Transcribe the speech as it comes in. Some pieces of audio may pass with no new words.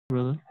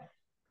Brother.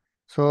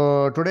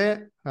 So today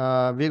we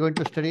are going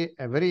to study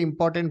a very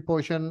important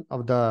portion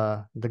of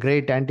the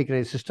great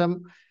Antichrist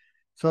system.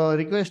 So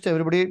request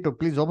everybody to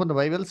please open the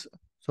Bibles.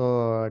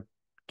 So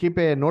keep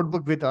a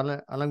notebook with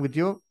along with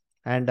you,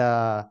 and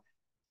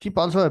keep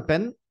also a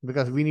pen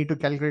because we need to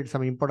calculate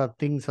some important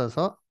things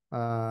also.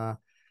 We're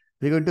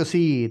going to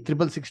see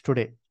 666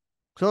 today.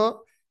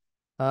 So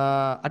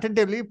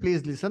attentively,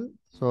 please listen.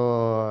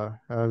 So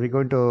we're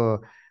going to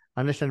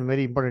understand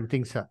very important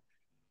things.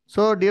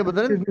 So dear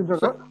Excuse brethren, me,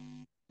 brother.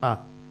 ah.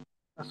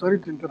 Sorry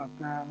to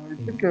interrupt. I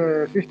Hmm. think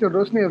Sister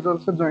Rosni has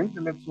also joined.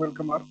 Let's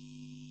welcome her.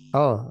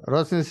 Oh,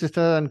 Rosni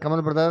sister and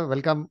Kamal brother,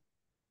 welcome.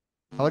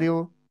 How are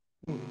you?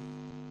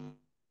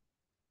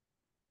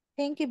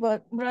 Thank you,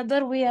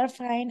 brother. We are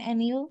fine.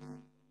 And you?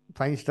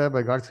 Fine, sister.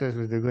 By God's grace,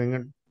 we're going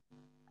on.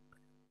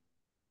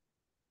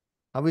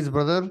 How is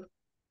brother?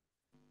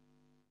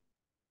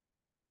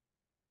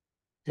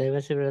 Jai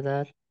Masi,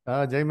 brother.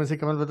 Jai Masi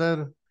Kamal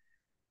brother.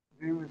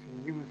 Give us.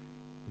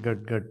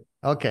 Good, good.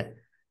 Okay.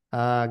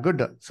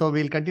 Good. So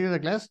we'll continue the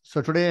class.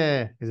 So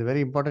today is a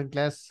very important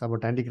class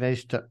about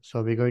Antichrist.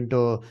 So we're going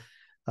to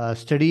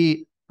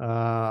study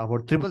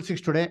about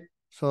 666 today.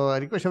 So I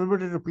request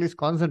everybody to please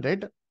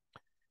concentrate.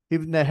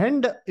 If in the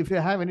end, if you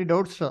have any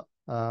doubts,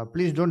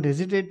 please don't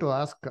hesitate to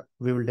ask.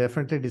 We will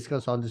definitely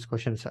discuss all these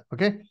questions.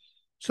 Okay.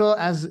 So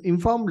as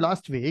informed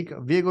last week,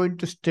 we are going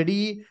to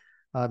study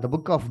the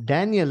book of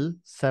Daniel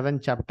 7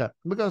 chapter,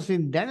 because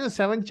in Daniel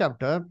 7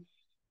 chapter,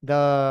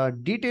 the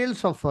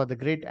details of the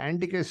great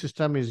Antichrist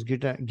system is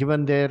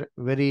given there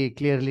very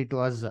clearly to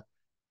us.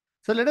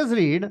 So let us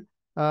read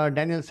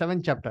Daniel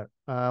 7 chapter,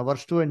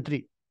 verse 2 and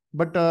 3.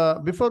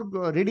 But before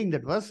reading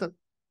that verse,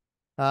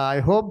 I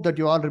hope that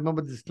you all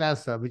remember this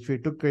class which we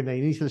took in the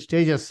initial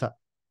stages.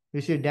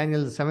 We see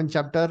Daniel 7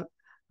 chapter,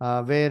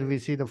 where we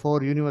see the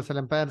four universal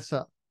empires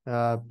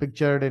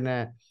pictured in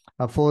a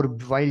four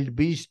wild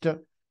beast.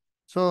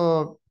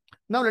 So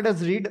now let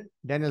us read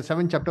Daniel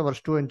 7 chapter,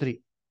 verse 2 and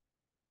 3.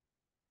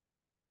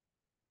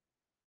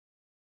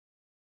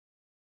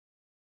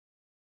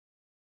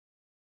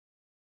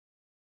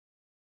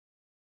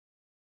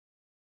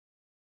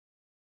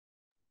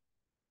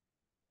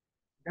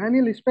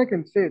 Daniel spake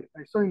and said,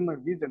 I saw in my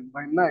vision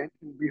by night,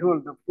 and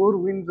behold, the four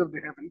winds of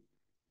the heaven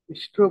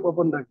stood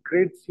upon the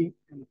great sea,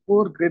 and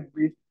four great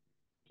beasts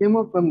came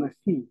up from the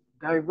sea,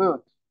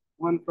 diverse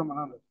one from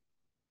another.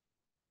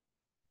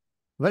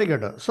 Very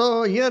good.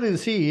 So here you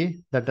see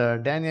that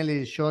Daniel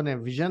is shown a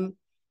vision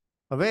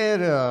where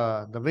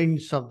the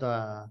wings of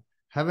the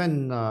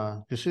heaven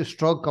you see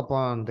struck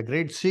upon the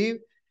great sea,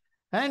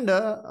 and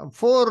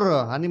four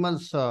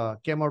animals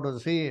came out of the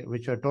sea,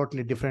 which were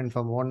totally different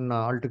from one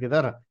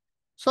altogether.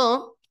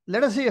 So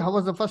let us see how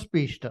was the first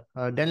beast.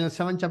 Daniel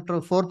 7 chapter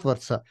 4th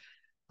verse.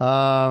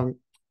 Uh,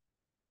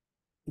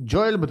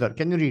 Joel brother,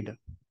 can you read?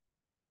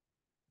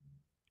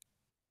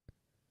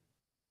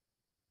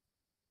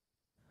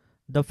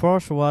 The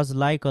first was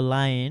like a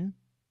lion,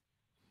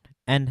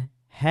 and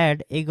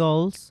had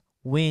eagle's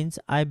wings.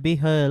 I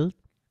beheld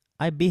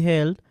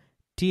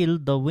till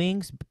the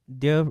wings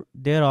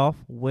thereof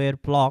were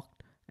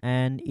plucked,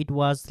 and it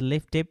was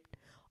lifted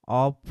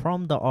up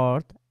from the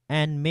earth,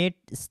 and made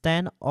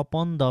stand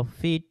upon the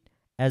feet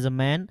as a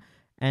man,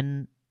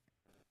 and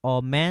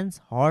a man's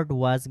heart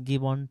was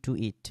given to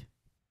it.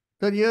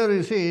 So here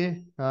you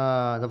see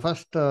the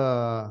first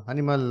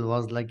animal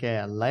was like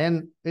a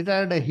lion. It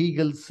had a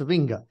eagle's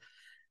wing.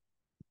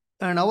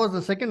 And how was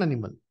the second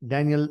animal?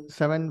 Daniel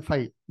 7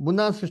 5.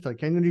 Munna's sister,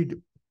 can you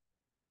read?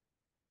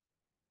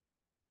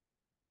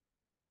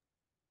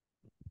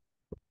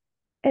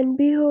 And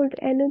behold,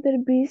 another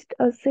beast,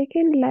 a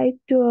second like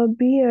to a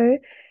bear,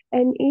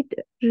 and it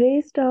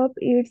raised up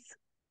its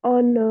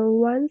on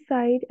one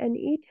side, and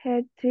it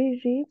had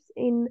three ribs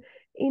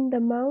in the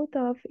mouth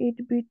of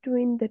it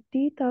between the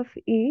teeth of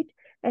it,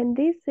 and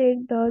they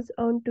said thus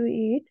unto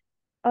it,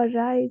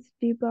 Arise,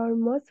 devour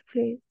much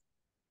flesh.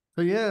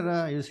 So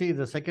here you see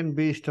the second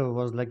beast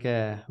was like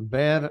a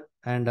bear,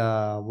 and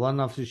one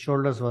of his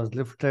shoulders was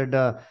lifted,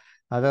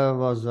 other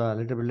was a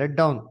little bit let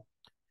down,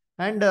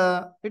 and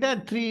it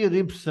had three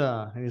ribs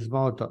in his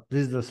mouth.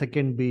 This is the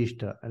second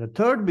beast. And the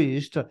third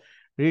beast,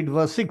 read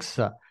verse 6.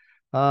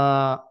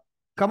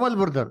 Kamal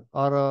brother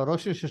or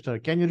Roshi sister,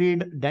 can you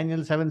read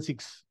Daniel 7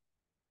 6?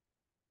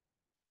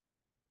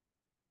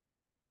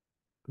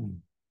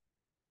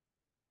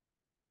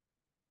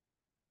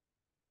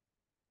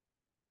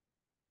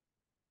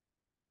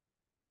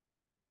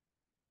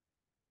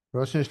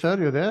 Roshi sister,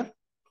 you there?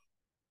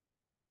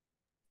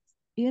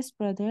 Yes,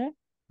 brother.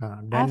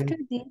 Daniel.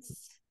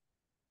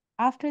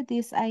 After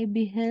this I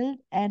beheld,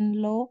 and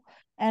lo,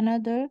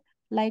 another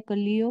like a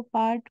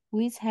leopard,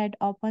 which had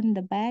upon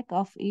the back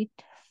of it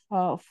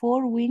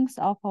four wings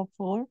of a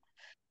four.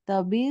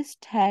 The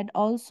beast had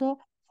also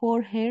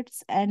four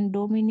heads, and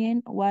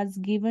dominion was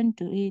given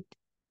to it.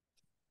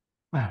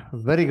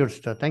 Very good,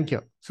 sir. Thank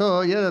you.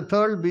 So, yeah, the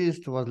third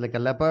beast was like a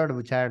leopard,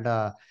 which had,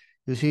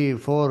 you see,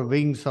 four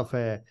wings of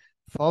a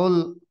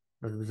fowl.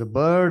 It was a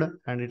bird,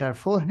 and it had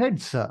four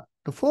heads.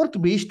 The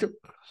fourth beast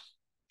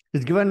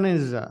is given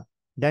as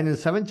Daniel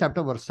 7,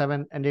 chapter verse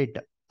 7 and 8.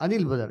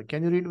 Anil brother,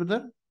 can you read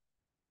brother?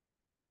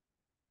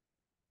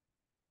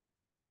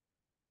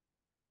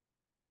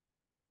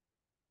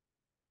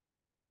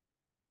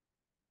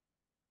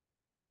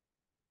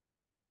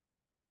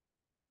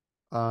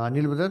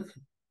 Anil brother?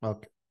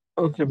 Okay.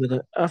 Okay,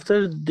 brother.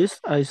 After this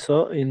I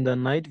saw in the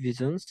night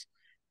visions,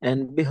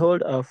 and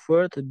behold, a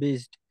fourth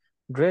beast,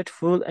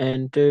 dreadful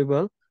and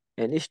terrible,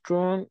 and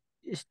strong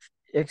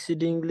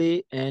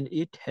exceedingly, and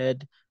it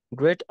had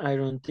great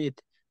iron teeth.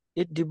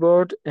 It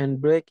devoured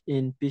and brake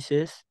in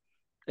pieces,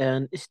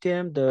 and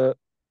stamped the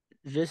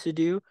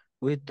residue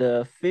with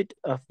the feet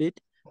of it,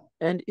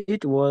 and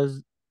it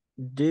was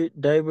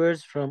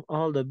diverse from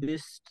all the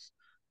beasts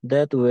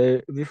that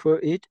were before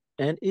it,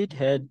 and it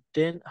had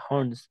 10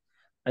 horns.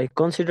 I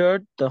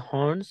considered the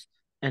horns,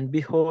 and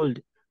behold,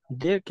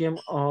 there came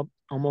up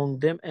among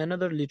them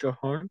another little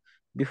horn,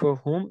 before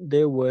whom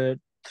there were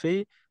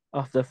three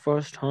of the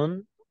first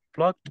horn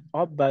plucked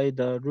up by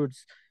the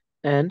roots.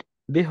 And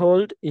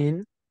behold,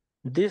 in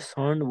this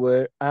horn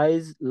were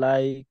eyes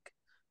like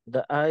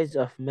the eyes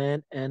of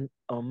man, and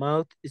a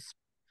mouth is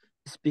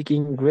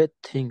speaking great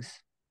things.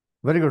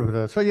 Very good,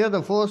 brother. So here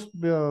the first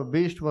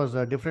beast was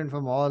different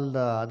from all the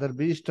other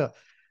beasts,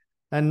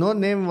 and no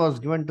name was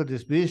given to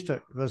this beast.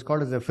 It was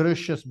called as a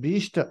ferocious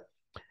beast.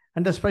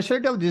 And the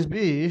specialty of this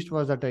beast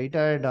was that it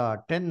had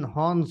 10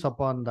 horns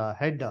upon the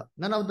head.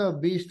 None of the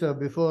beasts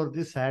before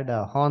this had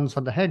horns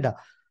on the head.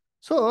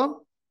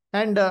 So,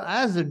 and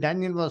as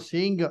Daniel was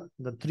seeing,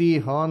 the three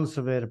horns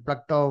were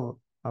plucked off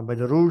by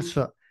the roots.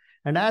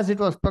 And as it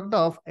was plucked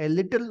off, a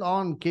little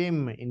horn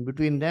came in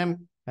between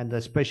them. And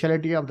the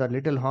specialty of the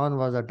little horn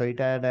was that it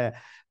had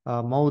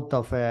a mouth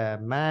of a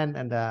man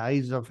and the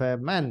eyes of a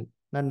man.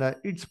 And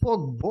it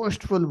spoke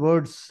boastful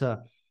words.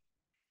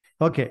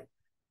 Okay.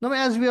 Now,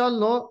 as we all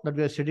know that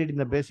we have studied in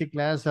the basic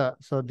class,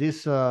 so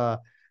this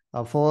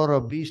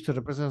four beast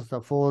represents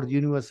the four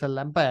universal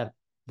empire.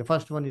 The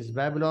first one is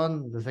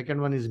Babylon, the second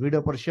one is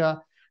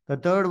Medo-Persia, the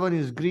third one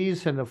is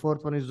Greece, and the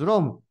fourth one is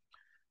Rome.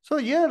 So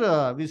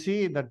here we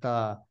see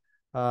that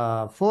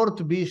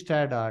fourth beast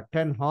had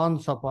 10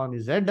 horns upon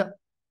his head,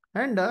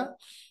 and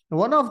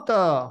one of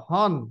the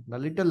horn, the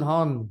little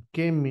horn,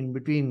 came in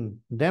between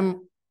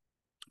them,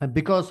 and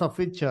because of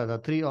which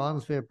the three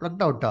horns were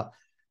plucked out.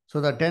 So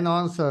the 10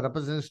 horns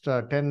represents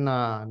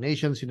 10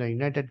 nations in the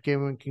United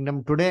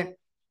Kingdom today.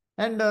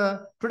 And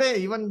today,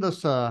 even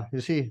this,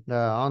 you see,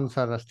 the horns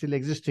are still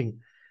existing.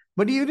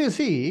 But you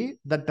see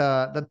that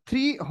the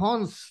three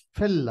horns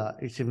fell,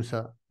 it seems.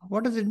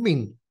 What does it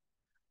mean?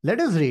 Let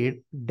us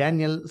read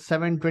Daniel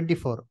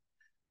 7:24.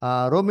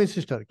 Romy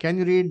sister, can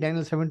you read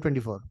Daniel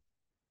 7:24?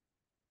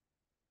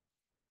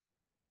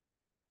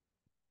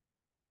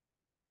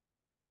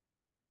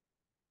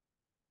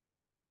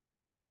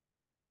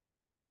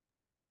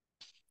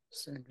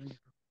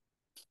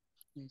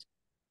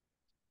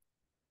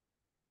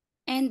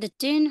 And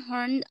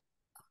the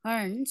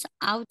horns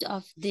out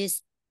of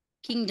this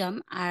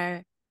kingdom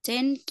are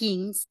 10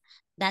 kings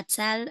that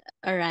shall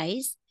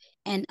arise,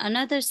 and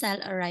another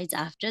shall arise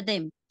after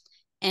them,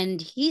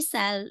 and he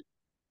shall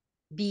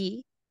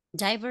be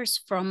diverse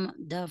from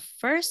the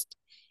first,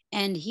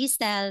 and he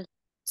shall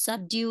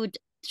subdue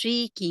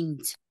 3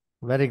 kings.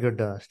 Very good,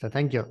 Esther.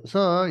 Thank you.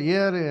 So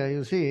here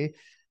you see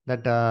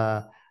that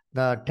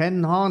the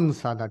 10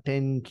 horns are the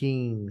 10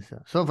 kings.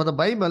 So for the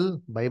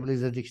Bible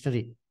is a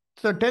dictionary.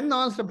 So 10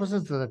 horns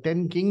represents the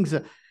 10 kings,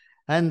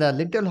 and the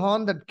little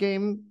horn that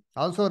came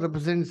also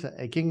represents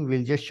a king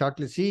we'll just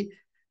shortly see.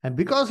 And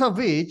because of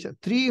which,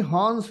 three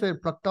horns were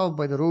plucked out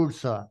by the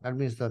roots. That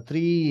means the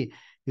three,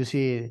 you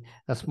see,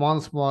 the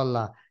small,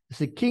 you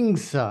see,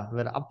 kings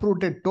were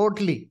uprooted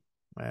totally.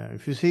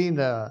 If you see in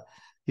the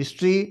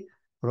history,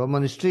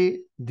 Roman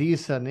history,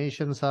 these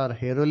nations are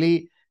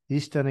Heruli,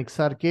 Eastern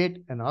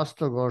Exarchate, and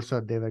Ostrogoths.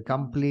 They were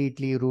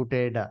completely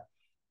rooted.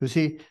 You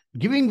see,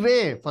 giving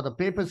way for the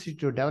papacy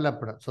to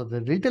develop. So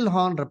the little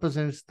horn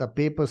represents the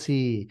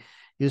papacy.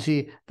 You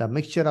see, the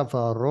mixture of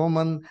a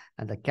Roman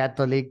and the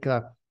Catholic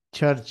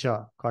church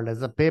called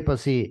as the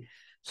papacy.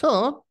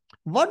 So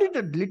what did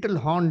the little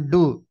horn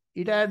do?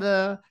 It had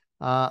the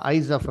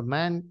eyes of a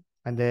man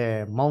and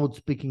the mouth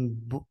speaking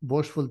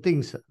boastful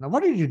things. Now,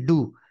 what did it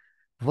do?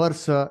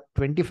 Verse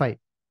 25.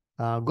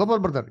 Gopal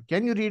brother,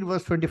 can you read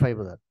verse 25,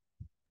 brother?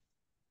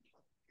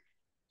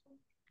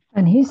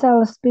 And he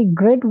shall speak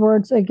great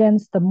words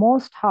against the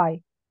Most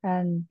High,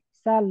 and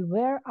shall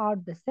wear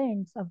out the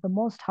saints of the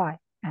Most High,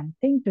 and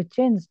think to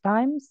change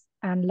times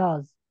and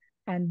laws.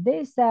 And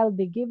they shall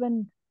be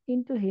given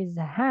into his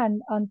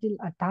hand until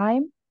a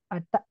time,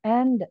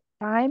 and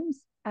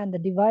times, and the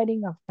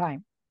dividing of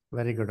time.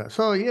 Very good.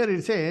 So here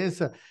it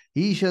says,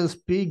 he shall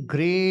speak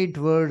great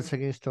words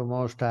against the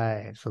Most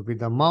High. So with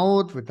the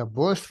mouth, with a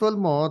boastful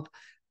mouth,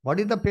 what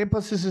did the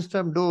papacy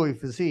system do?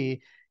 If you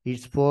see, it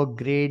spoke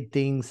great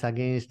things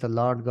against the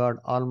Lord God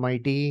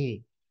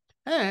Almighty.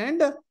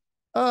 And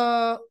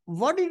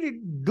what did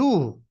it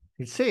do?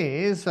 It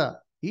says,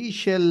 he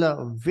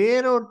shall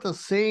wear out the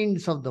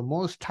saints of the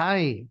Most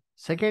High.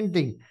 Second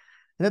thing,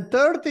 And the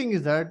third thing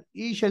is that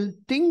ye shall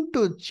think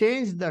to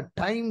change the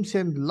times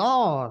and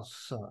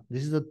laws.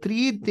 This is the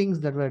three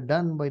things that were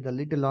done by the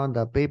little on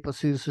the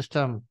papacy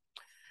system.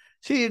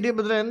 See, dear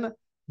brethren,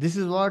 this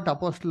is what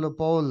Apostle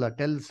Paul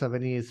tells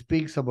when he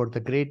speaks about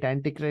the great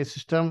Antichrist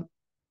system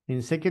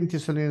in 2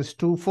 Thessalonians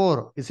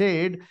 2:4. He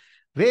said,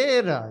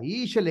 where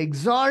he shall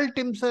exalt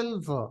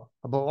himself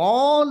above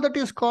all that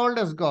is called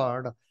as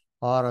God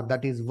or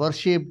that is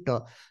worshipped.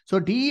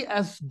 So he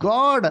as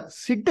God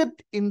sitteth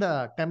in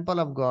the temple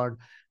of God,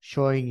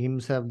 showing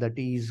himself that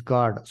he is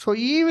God. So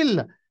he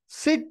will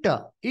sit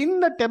in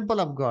the temple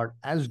of God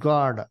as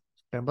God.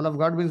 Temple of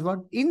God means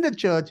what? In the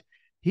church,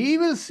 he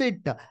will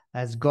sit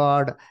as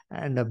God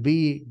and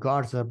be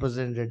God's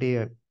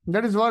representative.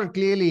 That is what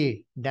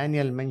clearly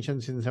Daniel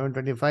mentions in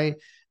 7:25,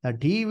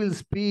 that he will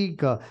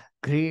speak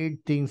great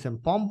things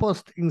and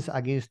pompous things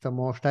against the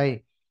Most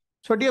High.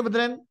 So, dear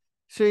brethren,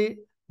 see,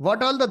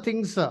 what all the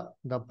things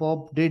the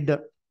Pope did,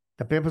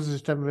 the paper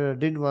system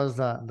did was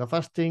the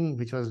first thing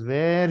which was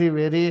very,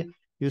 very,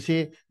 you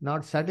see,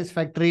 not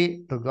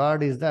satisfactory to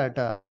God is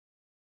that.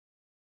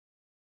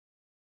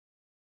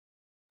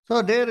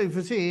 So, there, if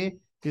you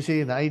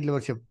see the idol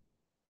worship.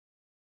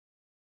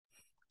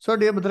 So,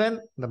 dear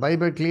brethren, the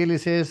Bible clearly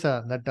says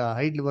that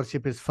idol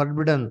worship is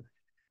forbidden.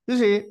 You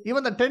see,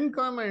 even the 10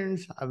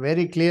 Commandments are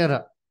very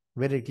clear,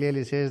 very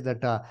clearly says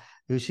that,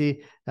 you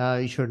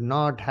should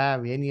not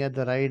have any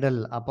other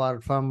idol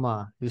apart from,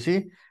 you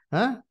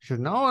should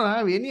not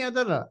have any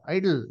other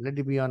idol, let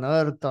it be on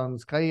earth, on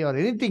sky, or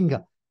anything.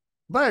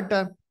 But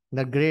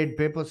the great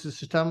paper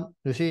system,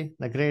 you see,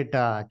 the great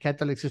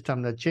Catholic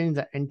system that changed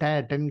the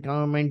entire 10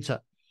 Commandments.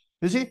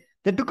 You see,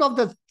 they took off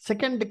the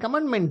second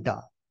commandment.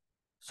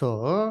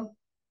 So,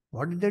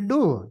 what did they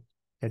do?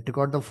 They took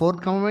out the fourth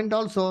commandment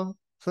also.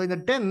 So, in the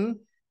 10,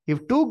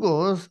 if 2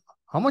 goes,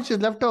 how much is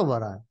left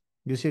over?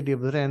 You see, dear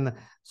brethren,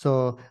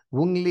 so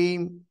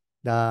only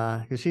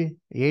the,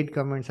 8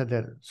 commandments are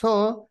there.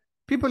 So,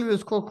 people will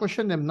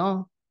question them,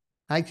 no?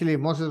 Actually,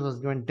 Moses was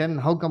given 10,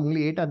 how come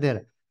only 8 are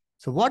there?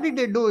 So, what did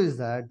they do is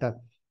that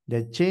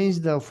they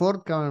changed the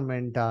fourth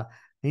commandment.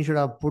 Instead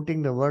of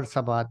putting the word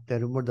Sabbath, they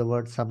removed the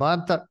word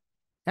Sabbath.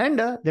 And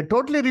they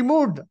totally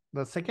removed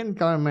the second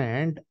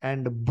commandment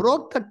and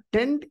broke the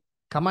 10th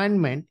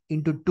commandment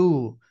into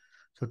 2.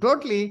 So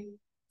totally,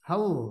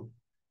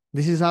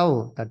 this is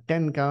how the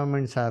 10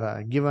 commandments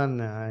are given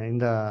in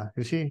the,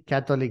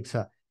 Catholics.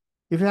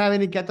 If you have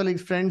any Catholic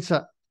friends,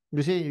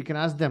 you can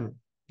ask them,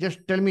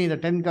 just tell me the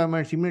 10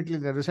 commandments, immediately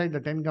they recite the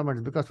 10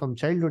 commandments because from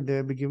childhood they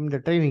will be given the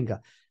training.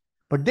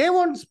 But they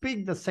won't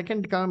speak the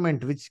second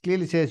commandment, which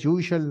clearly says, you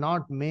shall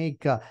not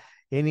make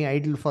any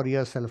idol for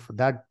yourself.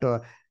 That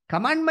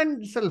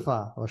commandment itself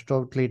was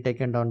totally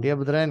taken down, dear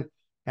brethren.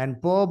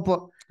 And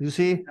Pope,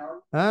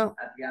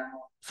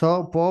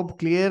 so Pope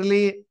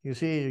clearly, you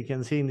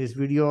can see in this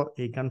video,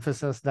 he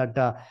confesses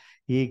that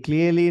he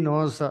clearly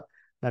knows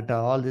that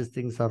all these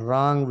things are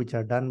wrong, which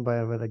are done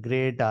by the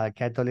great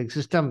Catholic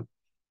system.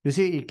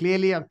 He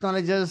clearly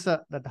acknowledges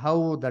that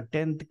how the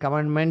 10th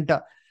commandment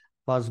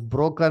was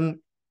broken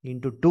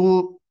into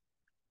 2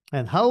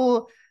 and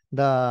how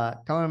the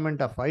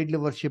commandment of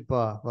idol worship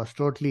was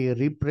totally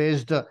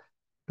repressed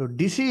to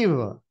deceive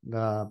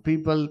the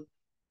people.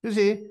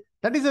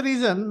 That is the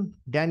reason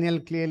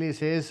Daniel clearly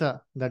says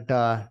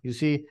that,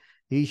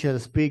 he shall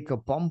speak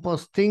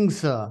pompous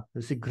things,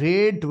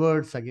 great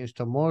words against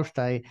the Most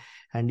High,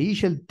 and he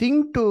shall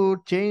think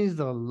to change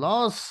the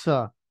laws,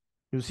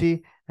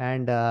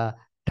 and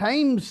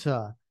times.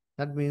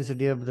 That means,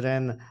 dear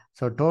brethren,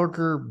 so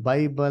total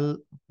Bible,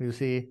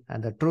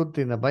 and the truth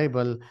in the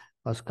Bible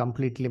was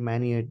completely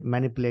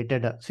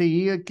manipulated.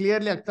 See, he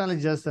clearly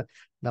acknowledges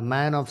the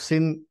man of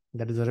sin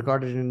that is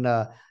recorded in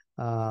the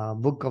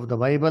book of the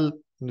Bible,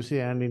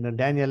 and in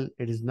Daniel,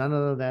 it is none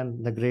other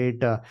than the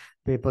great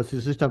papacy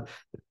system.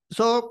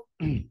 So,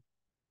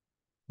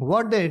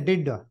 what they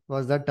did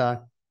was that,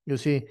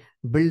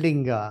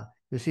 building,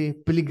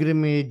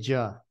 pilgrimage,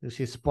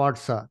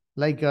 spots.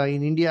 Like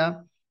in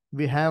India,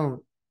 we have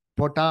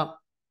Pota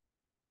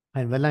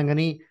and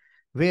Velangani,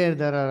 where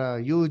there are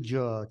huge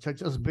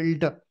churches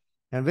built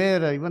and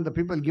where even the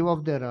people give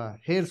off their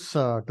hairs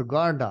to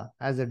God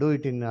as they do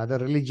it in other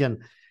religion.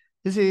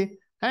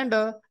 And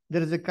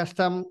there is a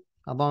custom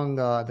among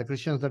the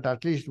Christians that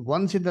at least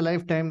once in the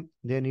lifetime,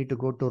 they need to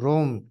go to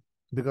Rome,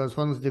 because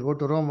once they go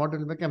to Rome, what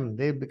will become?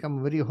 They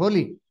become very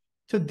holy.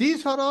 So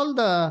these are all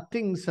the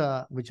things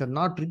which are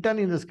not written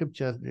in the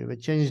scriptures. They were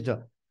changed.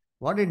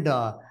 What did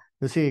God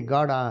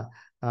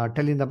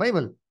tell in the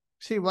Bible?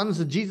 Once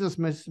Jesus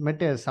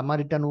met a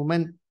Samaritan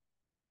woman,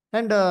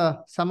 and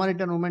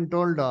Samaritan woman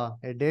told,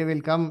 a day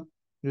will come,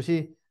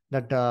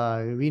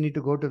 that we need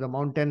to go to the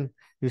mountain,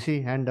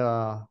 and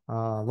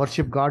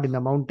worship God in the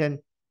mountain.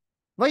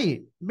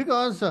 Why?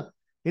 Because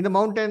in the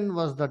mountain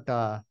was that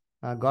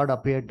God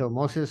appeared to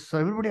Moses. So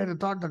everybody had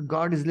thought that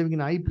God is living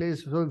in a high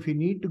place. So if we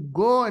need to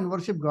go and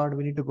worship God,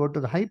 we need to go to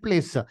the high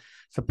place.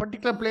 It's a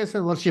particular place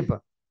of worship.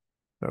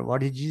 But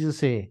what did Jesus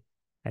say?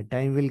 A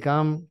time will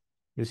come,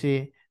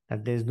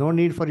 that there is no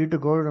need for you to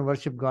go and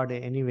worship God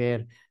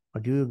anywhere.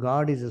 But you,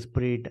 God is a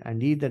spirit,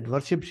 and he that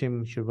worships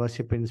him should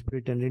worship in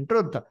spirit and in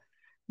truth.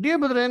 Dear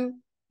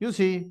brethren, you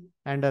see,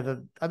 and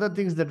the other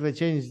things that were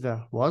changed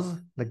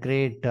was the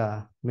great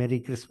Merry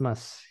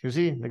Christmas. You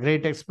see, the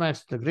great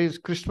Xmas, the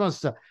great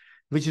Christmas,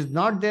 which is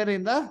not there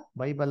in the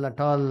Bible at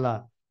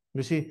all.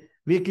 You see,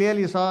 we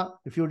clearly saw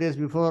a few days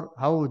before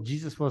how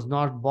Jesus was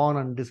not born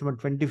on December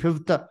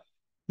 25th.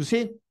 You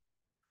see,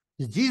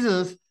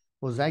 Jesus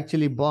was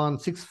actually born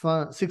 6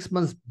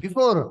 months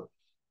before.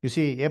 You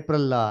see,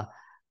 April,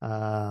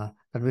 that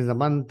means the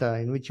month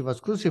in which he was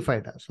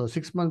crucified. So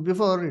 6 months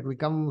before, it will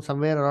come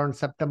somewhere around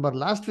September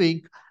last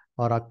week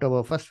or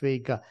October first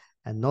week,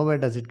 and nowhere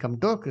does it come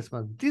to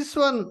Christmas. This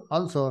one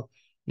also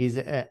is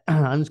an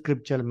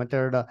unscriptural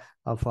method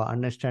of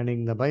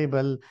understanding the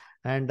Bible,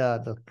 and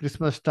the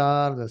Christmas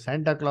star, the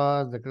Santa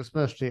Claus, the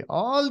Christmas tree,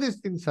 all these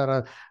things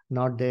are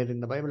not there in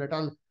the Bible at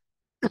all.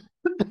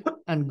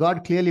 And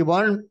God clearly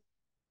warned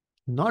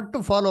not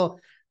to follow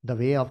the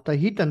way of the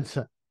heathens.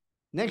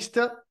 Next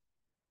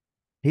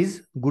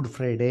is Good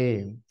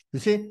Friday. You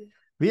see,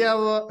 we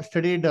have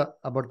studied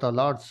about the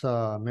Lord's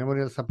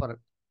Memorial Supper,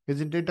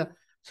 isn't it?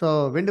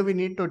 So, when do we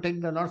need to take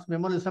the Lord's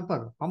Memorial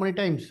Supper? How many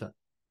times?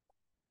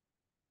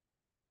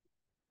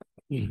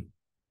 You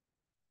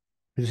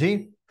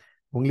see,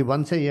 only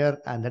once a year,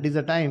 and that is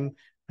the time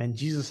when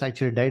Jesus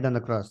actually died on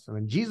the cross.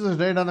 When Jesus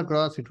died on the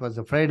cross, it was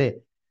a Friday.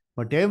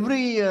 But every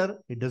year,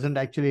 it doesn't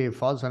actually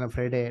falls on a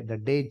Friday. The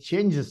day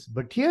changes.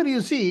 But here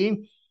you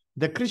see,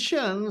 the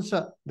Christians,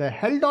 they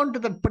held on to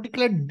that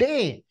particular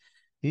day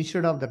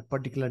instead of that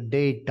particular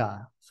date.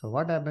 So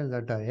what happens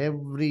that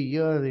every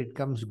year it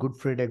comes Good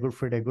Friday, Good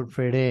Friday, Good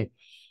Friday.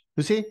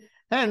 You see,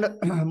 and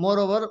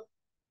moreover,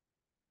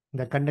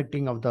 the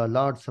conducting of the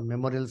Lord's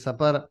Memorial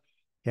Supper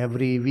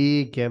every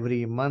week,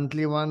 every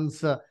monthly once.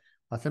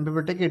 Some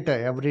people take it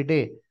every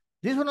day.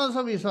 This one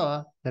also we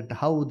saw that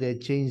how they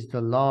changed the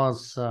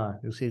laws,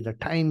 you see, the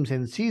times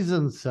and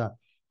seasons,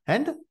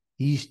 and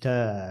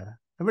Easter.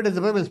 Where does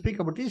the Bible speak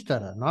about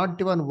Easter?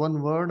 Not even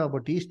one word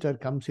about Easter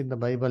comes in the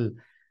Bible.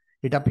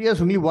 It appears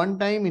only one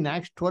time in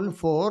Acts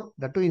 12:4,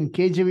 that too in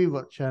KJV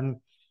version.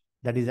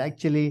 That is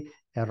actually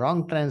a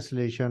wrong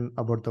translation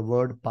about the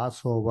word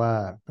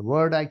Passover. The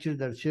word actually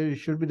that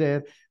should be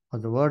there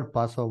was the word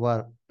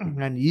Passover.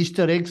 And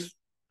Easter eggs is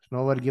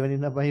nowhere given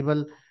in the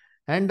Bible.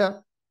 And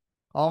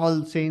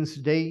All Saints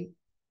Day,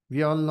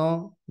 we all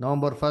know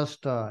November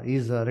 1st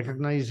is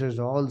recognized as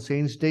All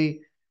Saints Day,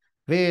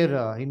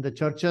 where in the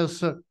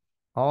churches,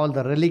 all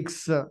the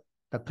relics,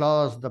 the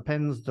cloths, the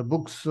pens, the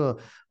books,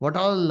 what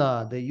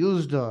all they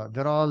used,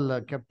 they're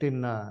all kept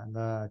in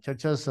the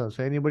churches. So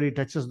anybody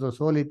touches those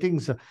holy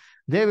things,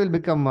 they will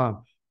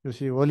become, you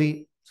see,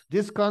 holy. So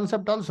this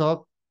concept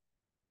also,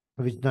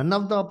 which none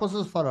of the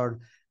apostles followed,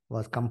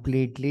 was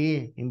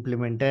completely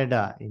implemented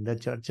in the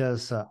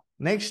churches.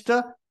 Next,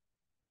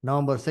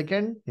 November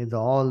 2nd is the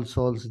All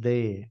Souls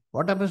Day.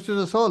 What happens to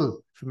the soul?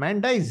 If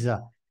man dies,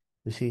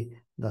 you see,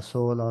 the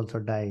soul also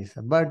dies.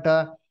 But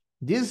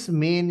this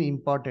main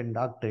important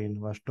doctrine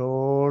was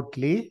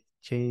totally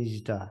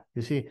changed.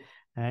 You see,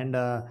 and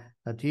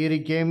the theory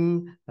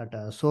came that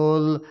a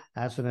soul,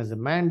 as soon as the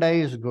man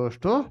dies, goes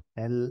to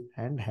hell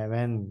and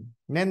heaven.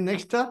 Then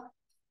next,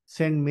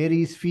 Saint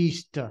Mary's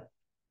feast.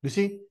 You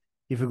see,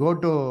 if you go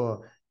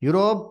to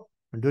Europe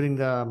during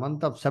the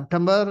month of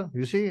September,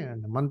 you see,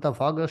 and the month of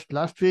August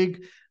last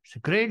week, it's a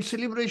great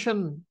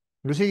celebration.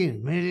 You see,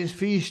 Mary's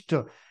feast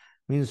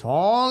means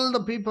all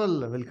the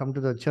people will come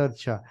to the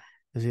church.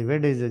 You see, where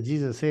does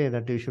Jesus say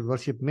that you should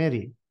worship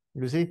Mary?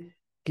 You see,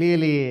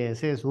 clearly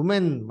says,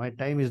 woman, my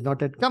time is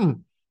not yet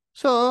come.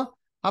 So,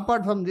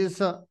 apart from this,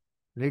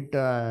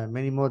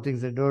 many more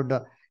things they do.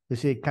 You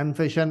see,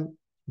 confession,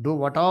 do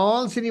what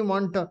all sin you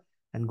want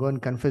and go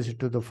and confess it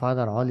to the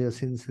Father. All your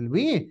sins will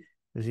be,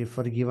 you see,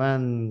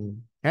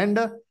 forgiven. And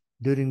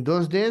during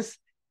those days,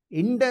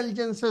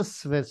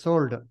 indulgences were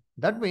sold.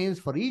 That means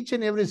for each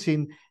and every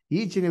sin,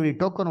 each and every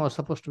token was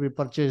supposed to be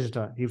purchased.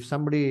 If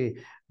somebody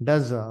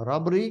does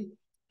robbery,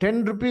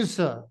 10 rupees,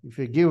 if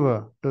you give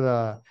to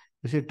the,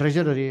 you see,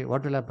 treasury,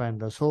 what will happen?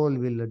 The soul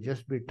will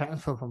just be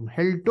transferred from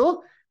hell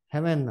to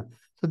heaven.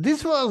 So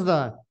this was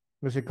the,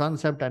 you see,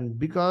 concept, and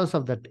because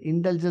of that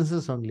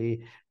indulgences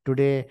only,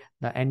 today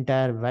the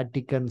entire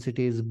Vatican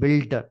City is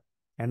built,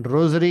 and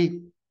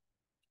rosary,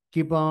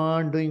 keep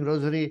on doing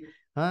rosary.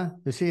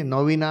 You see,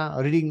 novena,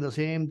 reading the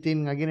same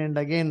thing again and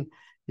again.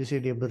 You see,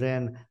 dear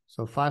brethren,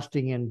 so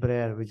fasting and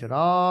prayer, which are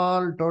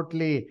all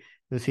totally,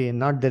 you see,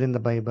 not there in the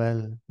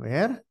Bible,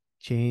 were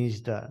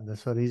changed.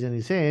 That's the reason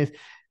he says,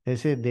 they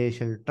say they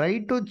shall try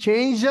to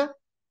change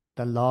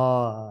the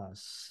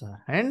laws,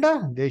 and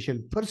they shall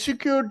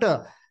persecute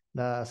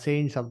the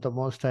saints of the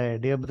Most High.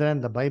 Dear brethren,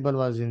 the Bible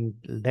was in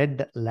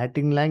dead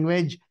Latin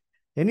language.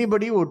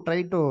 Anybody who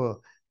tried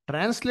to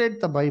translate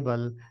the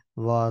Bible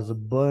was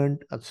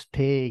burnt at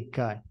stake.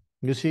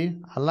 You see,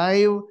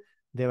 alive,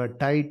 they were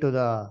tied to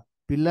the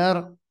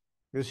pillar,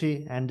 you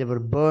see, and they were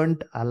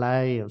burnt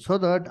alive, so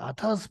that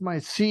others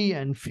might see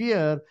and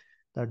fear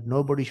that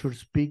nobody should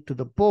speak to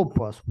the Pope,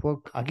 or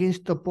spoke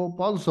against the Pope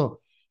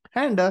also.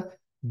 And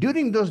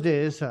During those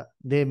days,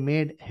 they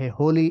made a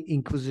holy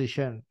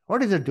inquisition.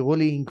 What is a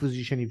holy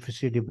inquisition? If you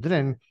see it,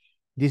 then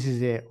this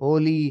is a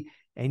holy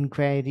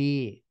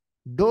inquiry,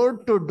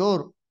 door to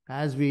door,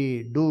 as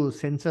we do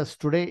census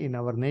today in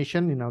our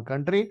nation, in our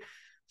country.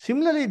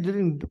 Similarly,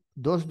 during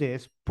those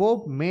days,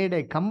 Pope made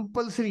a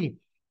compulsory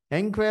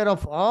inquiry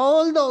of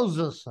all the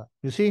houses.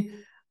 You see,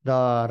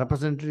 the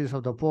representatives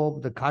of the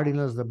Pope, the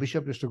cardinals, the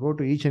bishop used to go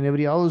to each and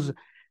every house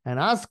and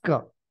ask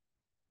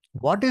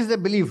what is the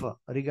belief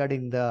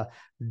regarding the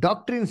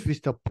doctrines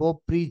which the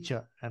Pope preach.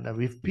 And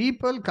if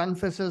people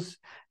confesses,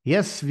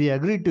 yes, we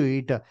agree to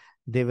it,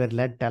 they were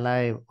let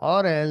alive,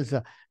 or else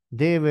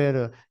they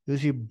were, you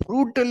see,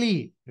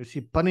 brutally, you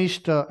see,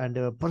 punished and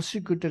they were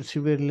persecuted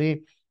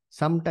severely.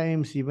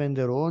 Sometimes even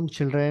their own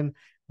children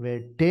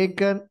were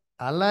taken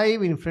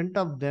alive in front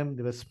of them.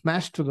 They were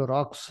smashed to the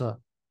rocks.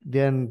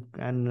 Then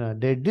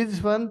and they did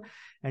this one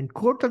and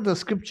quoted the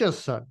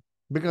scriptures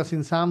because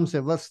in Psalms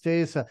a verse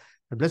says,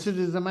 "Blessed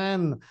is the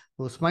man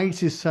who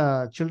smites his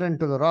children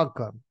to the rock."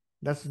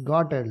 That's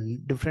got a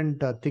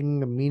different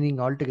thing, meaning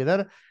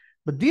altogether.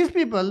 But these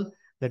people,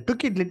 they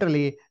took it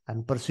literally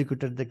and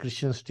persecuted the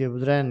Christians,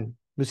 children.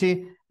 You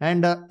see,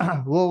 and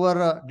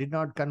whoever did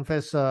not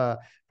confess to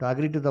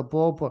agree to the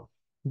Pope,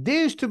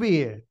 they used to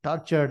be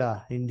tortured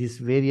in these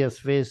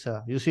various ways.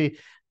 You see,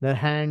 their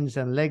hands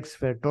and legs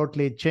were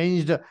totally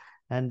changed,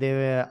 and they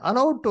were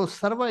allowed to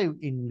survive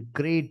in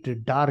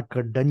great dark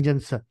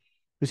dungeons.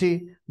 You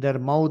see, their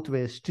mouth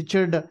was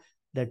stitched,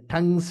 their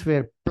tongues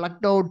were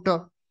plucked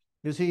out.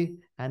 You see,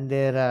 and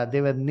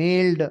they were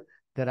nailed,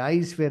 their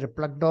eyes were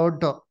plucked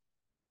out.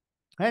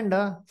 And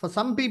for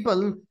some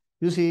people,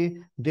 you see,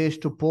 they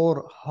used to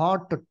pour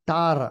hot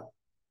tar,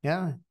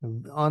 yeah,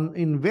 on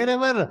in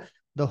wherever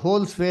the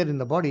holes were in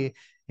the body,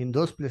 in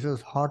those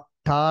places, hot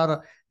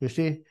tar, you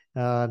see,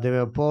 they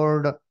were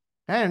poured,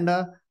 and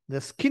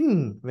the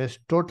skin was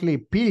totally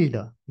peeled.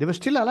 They were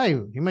still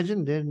alive.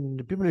 Imagine, then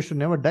the people used to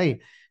never die.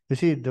 You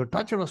see, the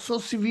torture was so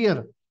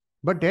severe,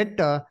 but yet,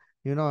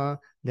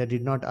 they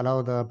did not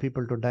allow the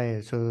people to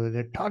die. So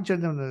they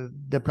tortured them.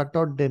 They plucked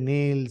out their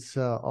nails,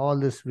 all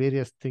these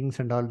various things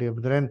and all the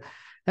other.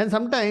 And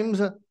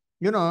sometimes,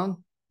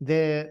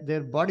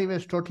 their body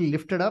was totally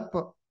lifted up.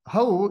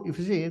 How? If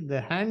you see,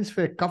 the hands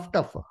were cuffed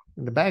up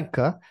in the back.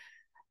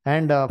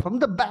 And from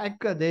the back,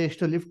 they used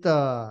to lift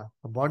the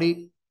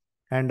body.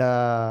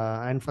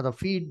 And for the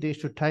feet, they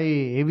used to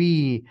tie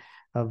heavy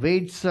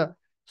weights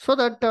so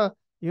that,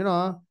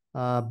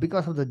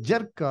 because of the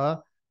jerk,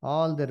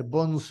 all their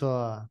bones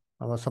were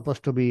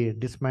supposed to be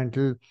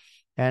dismantled,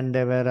 and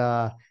they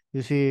were,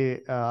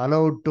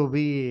 allowed to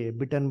be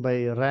bitten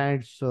by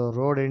rats,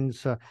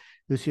 rodents,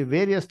 you see,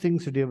 various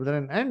things.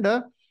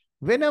 And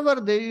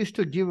whenever they used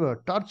to give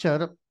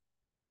torture,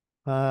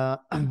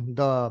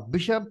 the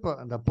bishop,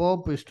 the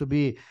Pope used to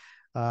be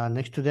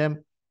next to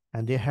them,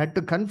 and they had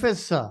to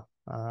confess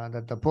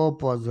that the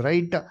Pope was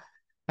right.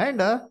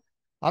 And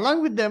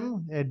along with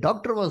them, a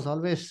doctor was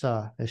always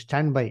a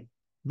standby,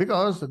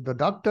 because the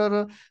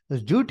doctor's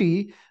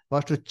duty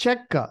was to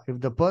check if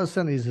the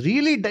person is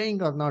really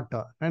dying or not.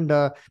 And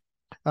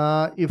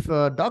if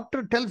a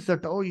doctor tells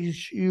that, oh,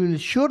 you will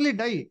surely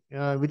die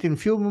within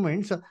few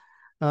moments,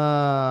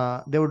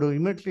 they would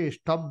immediately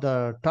stop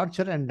the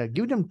torture and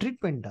give them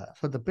treatment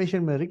so the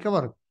patient may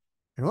recover.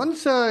 And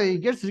once he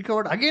gets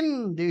recovered,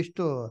 again they used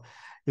to,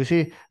 you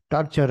see,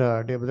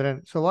 torture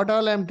Devendran. So what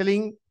all I'm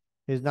telling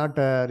is not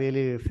a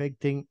really fake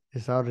thing.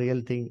 It's all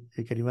real thing.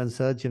 You can even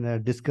search in a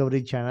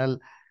Discovery Channel.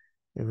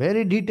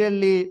 Very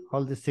detailedly,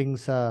 all these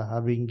things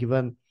have been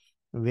given.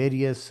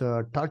 Various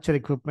torture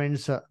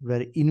equipments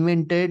were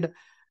invented,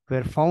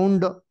 were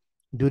found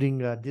during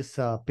this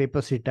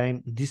papacy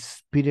time.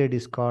 This period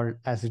is called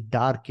as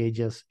Dark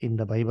Ages in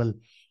the Bible.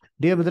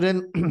 Dear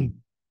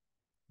brethren,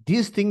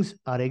 these things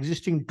are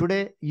existing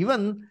today,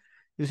 even,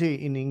 you see,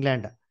 in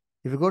England.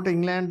 If you go to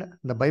England,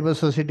 the Bible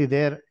Society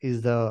there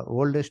is the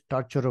oldest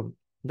torture room.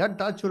 That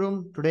torture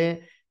room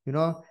today,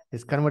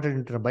 is converted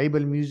into a Bible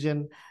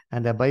museum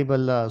and a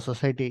Bible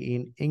society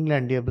in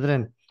England, dear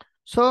brethren.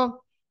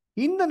 So,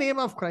 in the name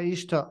of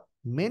Christ,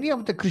 many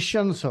of the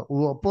Christians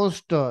who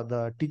opposed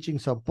the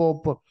teachings of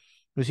Pope,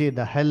 you see,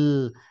 the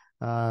hell,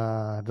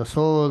 the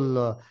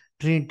soul,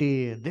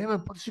 Trinity, they were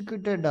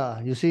persecuted,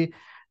 you see,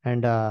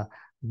 and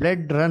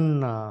blood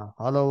run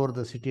all over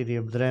the city,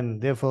 dear brethren.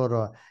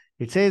 Therefore,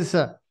 it says,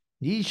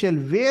 ye shall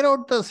wear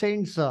out the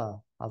saints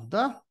of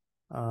the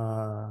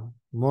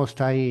Most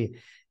High.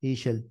 He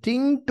shall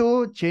think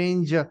to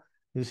change,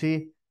 you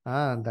see,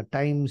 the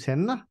times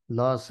and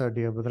laws,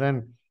 dear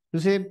brethren. You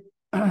see,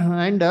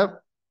 and a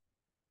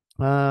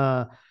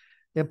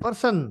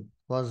person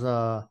was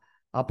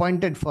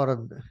appointed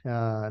for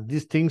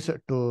these things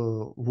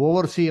to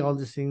oversee all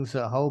these things,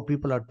 how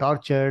people are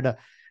tortured.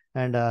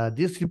 And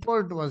this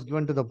report was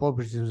given to the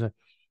Pope,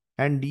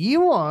 and he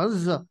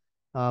was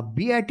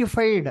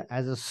beatified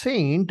as a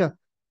saint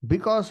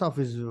because of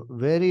his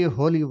very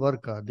holy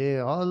work. They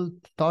all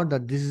thought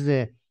that this is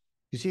a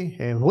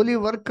holy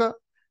work,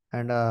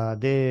 and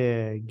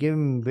they gave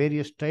him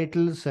various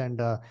titles,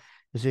 and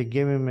You see,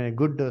 gave him a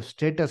good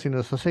status in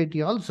the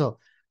society also.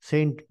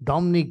 Saint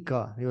Dominic,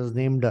 he was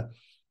named.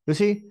 You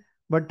see,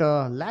 but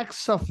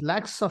lakhs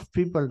of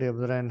people, dear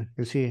brethren,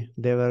 you see,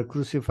 they were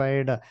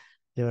crucified,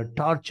 they were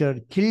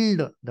tortured,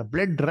 killed. The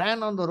blood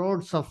ran on the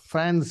roads of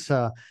France,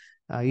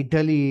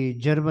 Italy,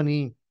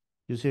 Germany.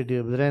 You see,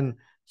 dear brethren.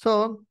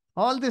 So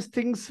all these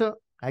things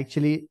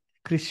actually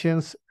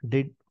Christians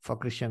did for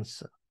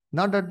Christians.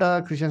 Not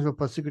that Christians were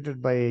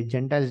persecuted by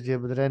Gentiles, dear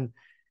brethren.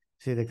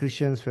 See, the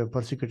Christians were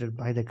persecuted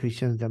by the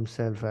Christians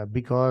themselves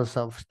because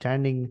of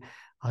standing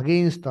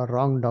against the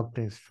wrong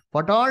doctrines.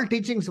 But all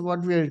teachings,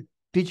 what we are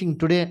teaching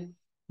today,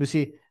 you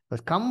see,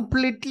 was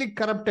completely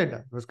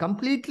corrupted, was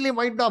completely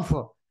wiped off.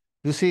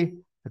 You see,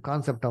 the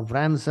concept of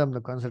ransom,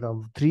 the concept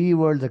of three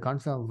worlds, the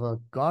concept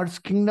of God's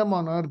kingdom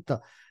on earth, the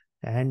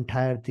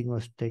entire thing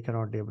was taken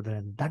out, dear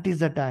brethren. That is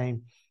the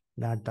time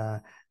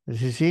that,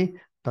 you see,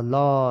 the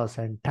laws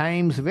and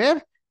times were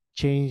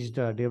changed,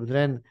 dear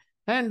brethren.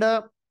 And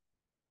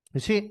you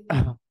see,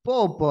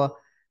 Pope,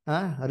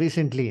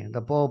 recently,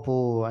 the Pope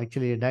who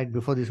actually died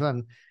before this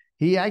one,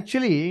 he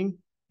actually,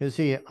 you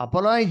see,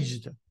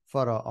 apologized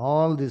for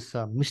all these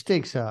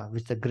mistakes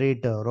which the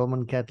great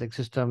Roman Catholic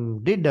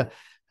system did.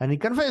 And he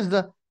confessed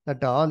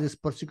that all these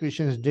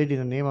persecutions did in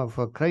the name of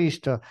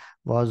Christ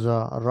was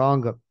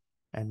wrong.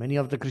 And many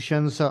of the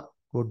Christians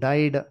who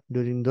died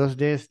during those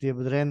days, dear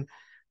brethren,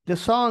 the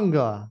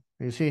song,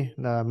 you see,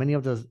 many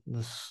of the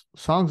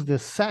songs they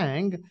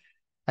sang,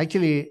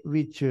 actually,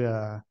 which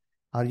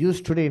are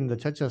used today in the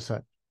churches,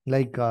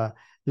 like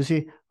you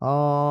see,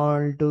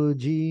 all to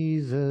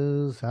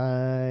Jesus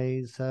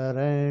I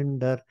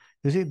surrender.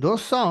 You see,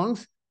 those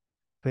songs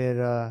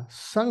were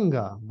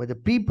sung by the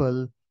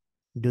people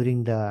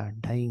during the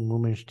dying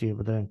moments, dear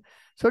brethren.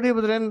 So, dear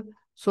brethren,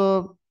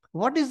 so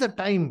what is the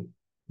time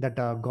that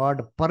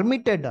God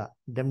permitted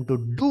them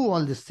to do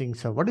all these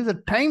things? What is the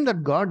time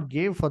that God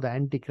gave for the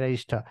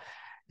Antichrist?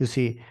 You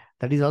see,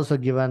 that is also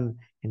given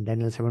in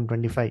Daniel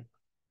 7:25.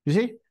 You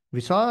see,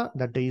 we saw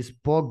that he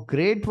spoke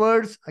great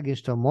words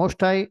against the Most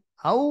High,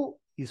 how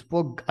he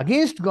spoke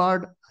against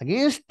God,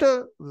 against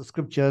the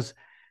scriptures.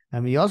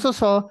 And we also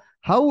saw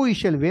how we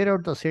shall wear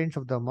out the saints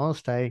of the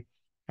Most High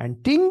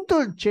and think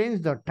to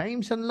change the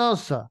times and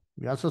laws.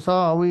 We also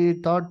saw how we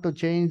thought to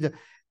change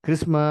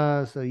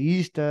Christmas,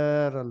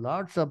 Easter,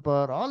 Lord's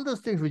Supper, all those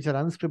things which are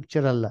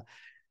unscriptural.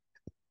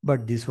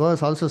 But this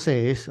verse also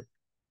says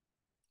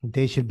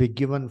they should be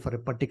given for a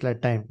particular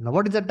time. Now,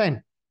 what is that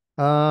time?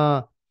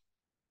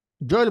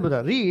 Joel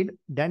brother, read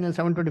Daniel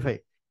 7:25.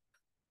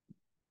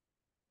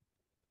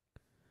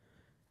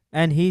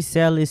 And he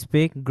shall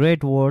speak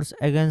great words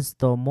against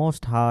the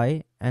Most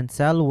High, and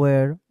shall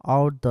wear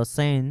out the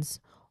saints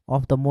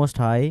of the Most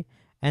High,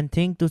 and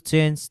think to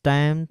change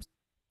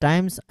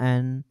times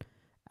and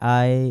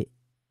I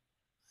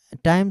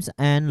times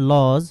and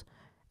laws,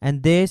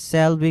 and they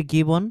shall be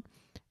given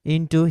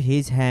into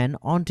his hand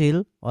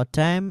until a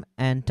time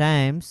and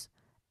times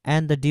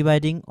and the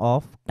dividing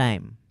of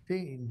time.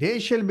 See, they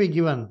shall be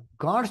given.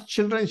 God's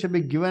children shall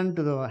be given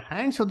to the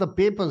hands of the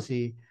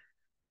papacy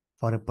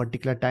for a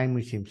particular time,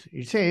 it seems.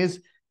 It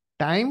says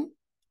time,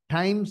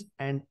 times,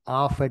 and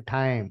half a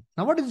time.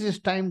 Now, what is this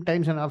time,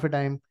 times, and half a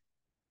time?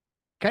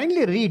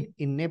 Kindly read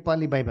in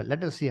Nepali Bible.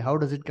 Let us see how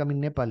does it come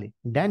in Nepali.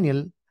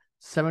 Daniel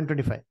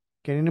 7:25.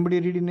 Can anybody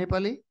read in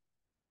Nepali?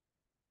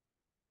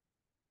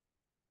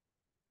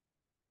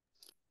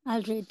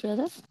 I'll read,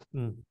 brother.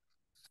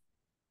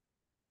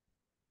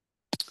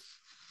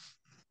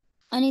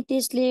 अनि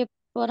त्यसले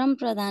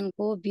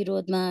परमप्रधानको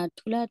विरोधमा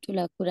ठुला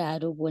ठुला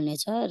कुराहरू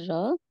बोल्नेछ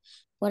र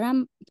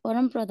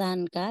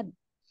परमप्रधानका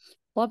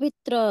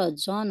पवित्र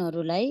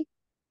जनहरूलाई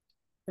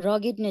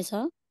रगिड्नेछ।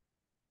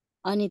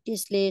 अनि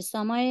त्यसले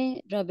समय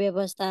र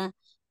व्यवस्था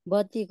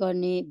बदली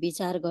गर्ने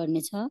विचार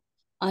गर्नेछ।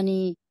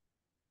 अनि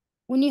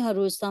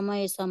उनीहरू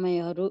समय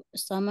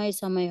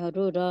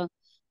समयहरू र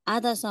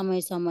आधा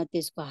समयसम्म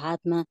त्यसको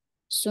हातमा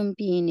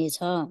सुम्पिनेछ।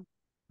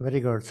 Very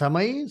good.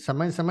 Samay,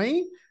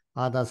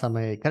 Ada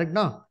Samay. Correct,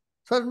 no?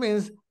 So it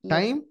means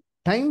time,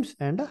 times,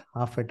 and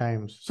half a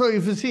times. So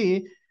if you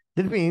see,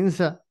 that means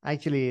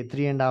actually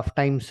 3.5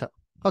 times.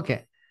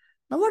 Okay.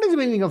 Now, what is the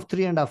meaning of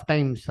 3.5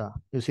 times?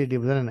 You see,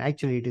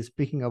 actually it is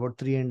speaking about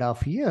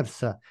 3.5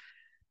 years.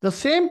 The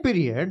same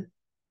period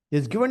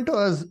is given to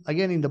us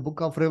again in the book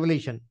of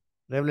Revelation.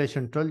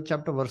 Revelation 12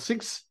 chapter verse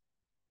 6,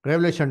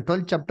 Revelation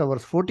 12 chapter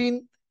verse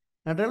 14,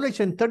 and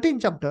Revelation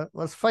 13 chapter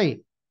verse 5.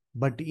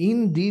 But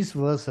in these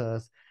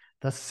verses,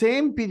 the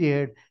same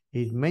period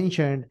is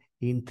mentioned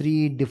in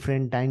 3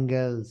 different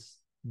angles.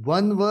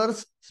 One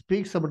verse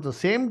speaks about the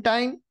same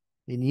time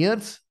in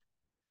years.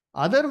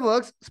 Other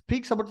verse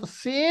speaks about the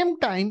same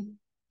time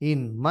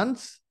in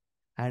months.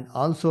 And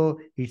also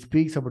it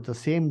speaks about the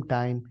same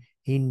time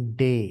in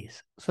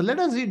days. So let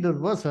us read the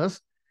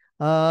verses.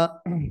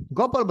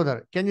 Gopal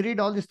brother, can you read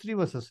all these 3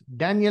 verses?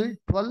 Revelation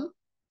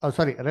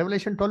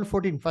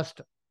 12:14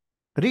 first.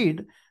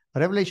 Read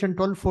Revelation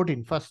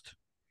 12:14 first.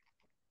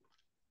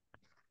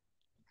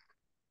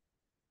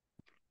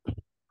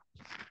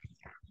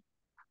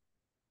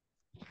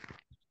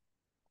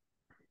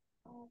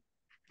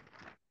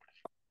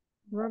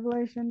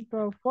 Revelation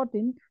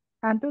 12:14.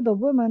 And to the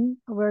woman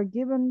were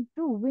given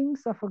 2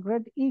 wings of a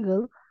great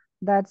eagle,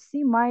 that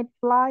she might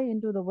fly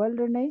into the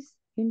wilderness,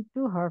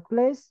 into her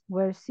place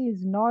where she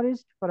is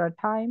nourished for a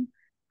time,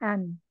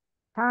 and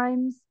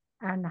times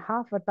and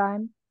half a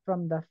time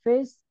from the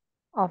face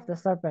of the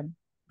serpent.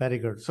 Very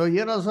good. So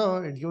here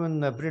also it's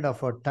given a period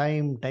of a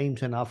time,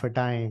 times and half a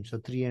time. So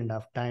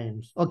 3.5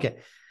 times. Okay.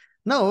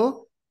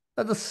 Now,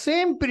 the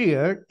same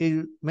period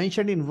is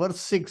mentioned in verse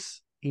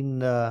 6 in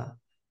the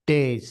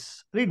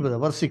days. Read brother,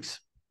 verse 6.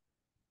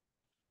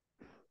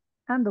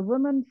 And the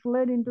woman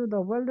fled into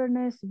the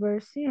wilderness where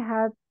she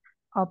had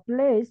a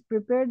place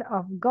prepared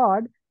of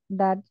God,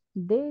 that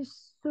they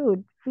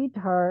should feed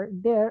her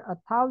there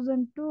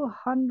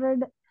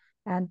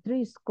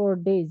 1,260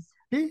 days.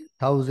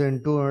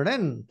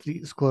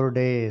 1,203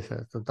 days.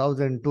 So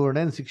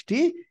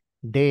 1,260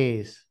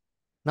 days.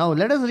 Now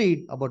let us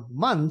read about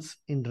months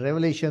in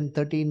Revelation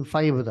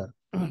 13:5 brother.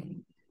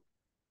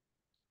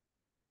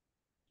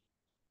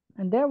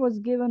 And there was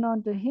given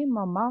unto him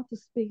a mouth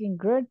speaking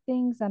great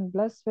things, and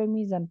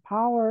blasphemies, and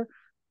power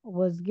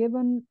was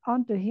given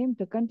unto him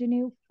to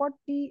continue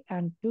 40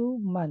 and 2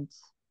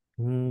 months.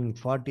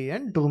 40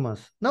 and 2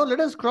 months. Now let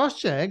us cross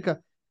check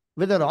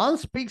whether all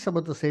speaks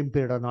about the same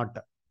period or not.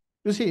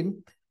 You see,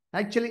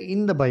 actually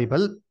in the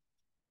Bible,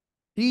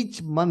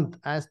 each month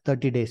has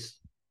 30 days.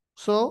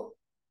 So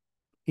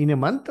in a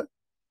month,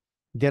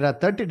 there are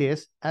 30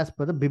 days as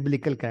per the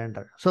biblical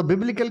calendar. So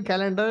biblical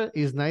calendar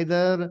is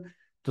neither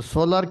the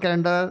solar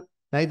calendar,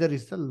 neither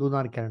is the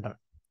lunar calendar.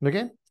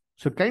 Okay.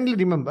 So kindly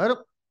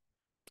remember,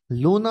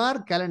 lunar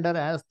calendar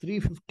has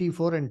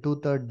 354 and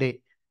 2/3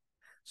 day.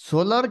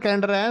 Solar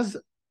calendar has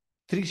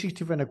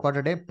 365 and a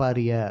quarter day per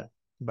year.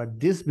 But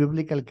this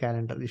biblical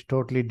calendar is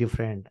totally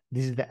different.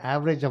 This is the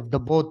average of the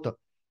both.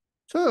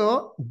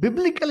 So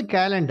biblical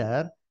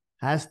calendar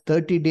has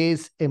 30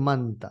 days a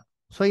month.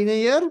 So in a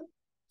year,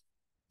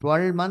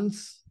 12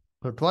 months.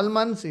 So 12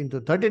 months into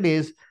 30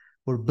 days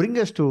would bring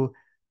us to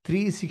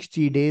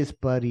 360 days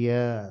per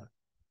year.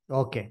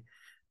 Okay.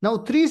 Now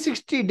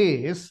 360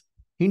 days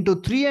into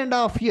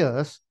 3.5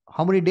 years,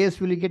 how many days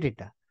will you get it?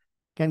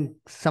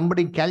 Can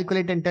somebody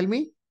calculate and tell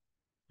me?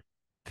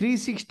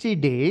 360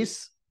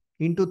 days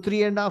into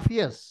 3.5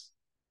 years.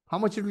 How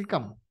much it will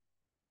come?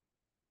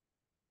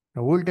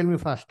 Now, who will tell me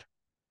first?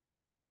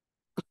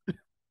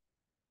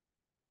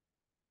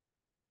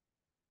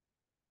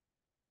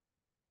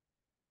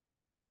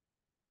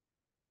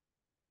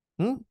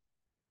 Hmm?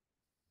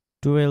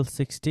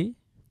 1260.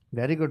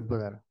 Very good,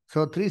 brother.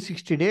 So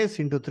 360 days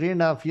into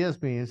 3.5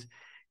 years means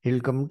it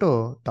will come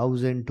to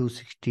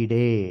 1,260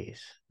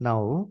 days.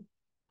 Now,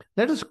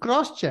 let us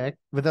cross-check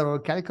whether our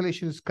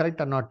calculation is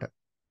correct or not.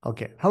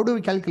 Okay. How do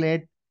we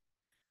calculate?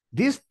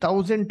 This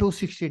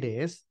 1,260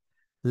 days,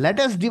 let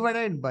us divide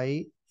it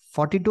by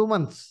 42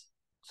 months.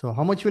 So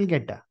how much we'll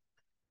get?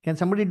 Can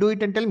somebody do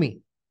it and tell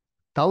me?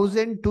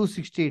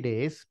 1,260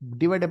 days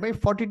divided by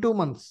 42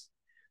 months.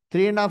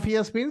 3.5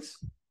 years means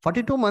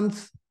 42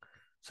 months.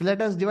 So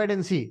let us divide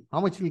and see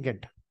how much we'll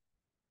get.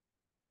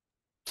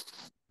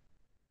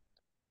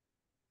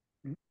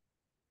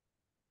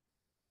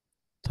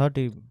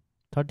 30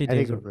 Very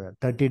days. good, brother.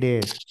 30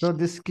 days. So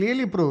this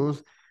clearly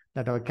proves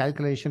that our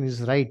calculation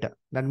is right.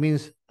 That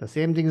means the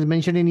same thing is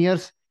mentioned in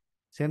years,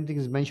 same thing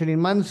is mentioned in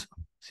months,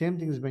 same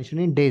thing is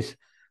mentioned in days.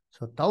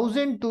 So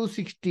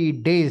 1,260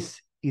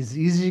 days is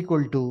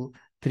equal to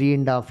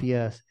 3.5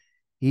 years,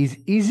 is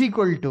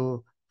equal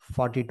to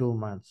 42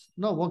 months.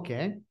 No,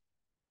 okay.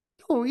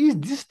 So is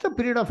this the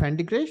period of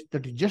Antichrist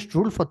that is just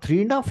ruled for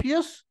 3.5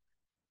 years?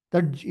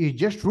 That is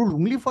just ruled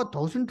only for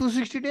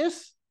 1,260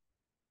 days?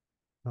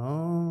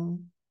 No.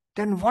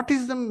 Then what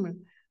is the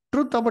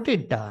truth about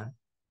it?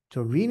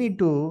 So we need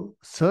to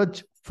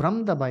search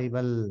from the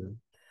Bible.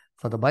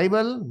 For the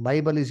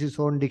Bible is its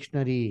own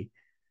dictionary.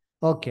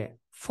 Okay.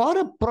 For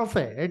a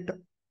prophet,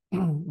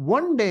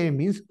 one day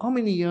means how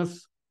many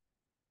years?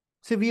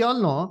 See, we all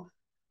know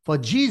for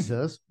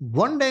Jesus,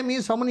 one day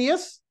means how many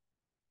years?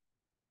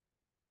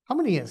 How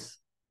many years?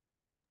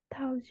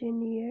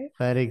 1,000 years.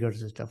 Very good,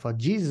 sister. For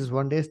Jesus,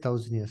 one day is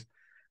 1,000 years.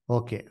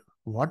 Okay.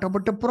 What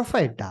about a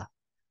prophet?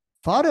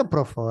 For a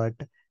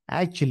prophet,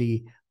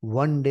 actually,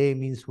 one day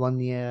means 1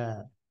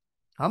 year.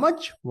 How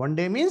much? One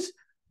day means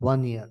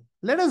 1 year.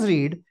 Let us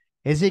read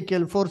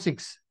Ezekiel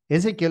 4:6.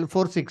 Ezekiel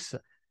 4:6.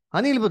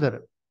 Anil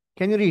brother,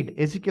 can you read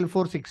Ezekiel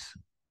 4:6?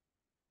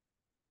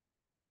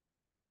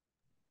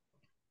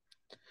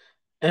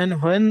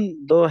 And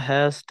when thou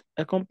hast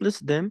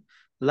accomplished them,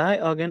 lie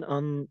again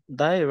on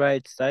thy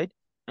right side,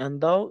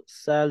 and thou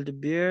shalt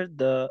bear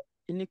the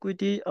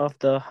iniquity of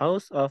the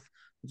house of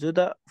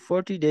Judah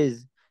 40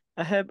 days.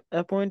 I have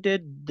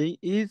appointed thee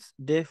each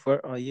day for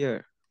a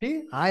year.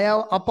 See, I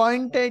have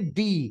appointed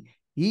thee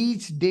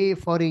each day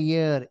for a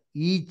year.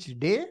 Each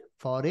day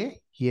for a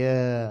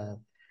year.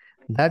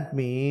 That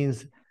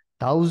means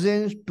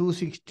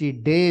 1,260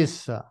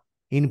 days.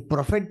 In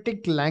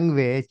prophetic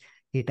language,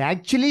 it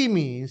actually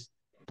means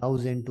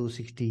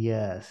 1,260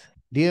 years.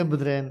 Dear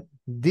brethren,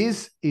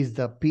 this is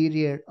the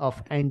period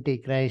of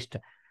Antichrist.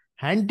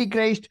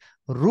 Antichrist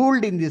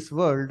ruled in this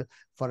world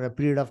for a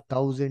period of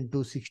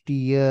 1260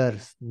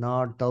 years,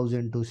 not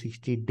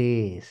 1260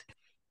 days.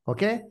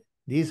 Okay?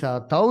 These are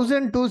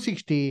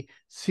 1260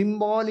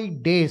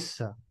 symbolic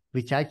days,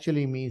 which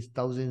actually means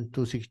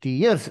 1260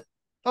 years.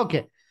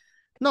 Okay.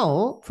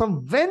 Now,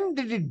 from when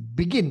did it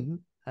begin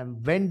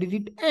and when did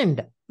it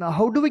end? Now,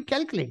 how do we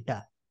calculate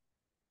that?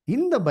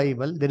 In the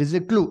Bible, there is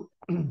a clue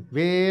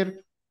where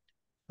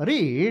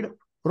read,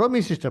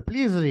 Romy sister,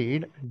 please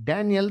read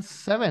Daniel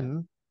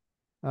 7,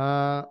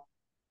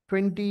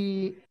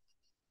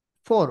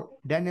 24.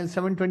 Daniel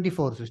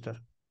 7:24, sister.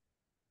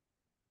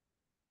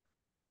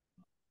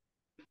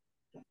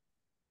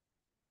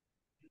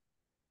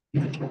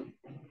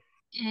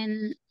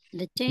 And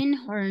the 10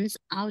 horns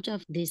out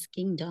of this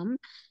kingdom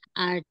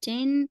are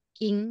 10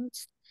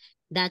 kings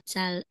that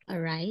shall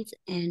arise,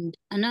 and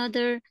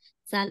another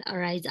shall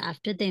arise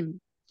after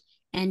them.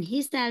 And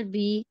he shall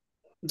be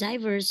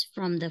diverse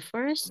from the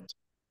first,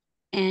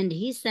 and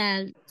he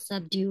shall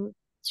subdue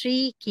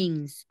 3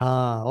 kings.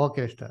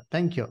 Okay, sister.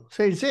 Thank you.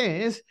 So it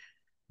says,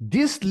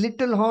 this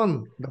little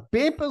horn, the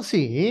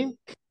papacy,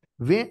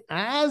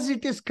 as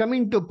it is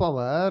coming to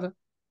power,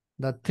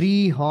 the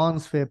 3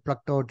 horns were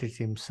plucked out, it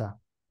seems.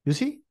 You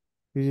see?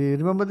 You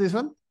remember this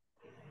one?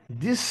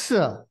 This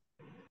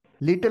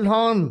little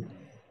horn,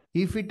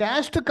 if it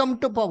has to come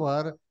to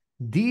power,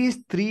 these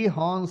 3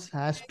 horns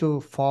has to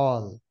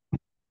fall.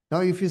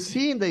 Now, if you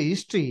see in the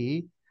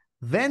history,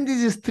 when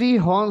these 3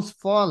 horns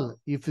fall,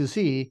 if you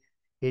see,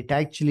 it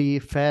actually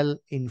fell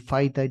in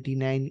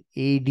 539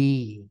 AD.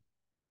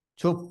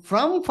 So,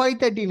 from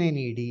 539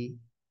 AD,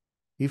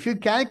 if you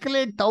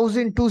calculate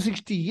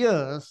 1260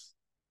 years,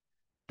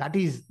 that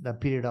is the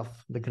period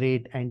of the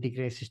great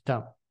Antichrist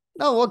system.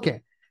 Now,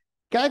 okay,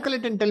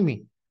 calculate and tell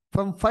me,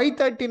 from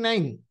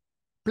 539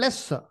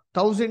 plus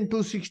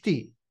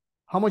 1260,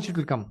 how much it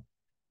will come?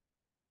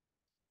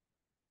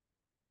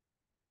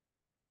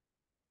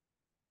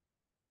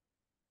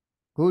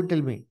 Who will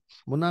tell me?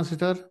 Munna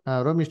sister,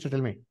 Romy sister,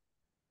 tell me.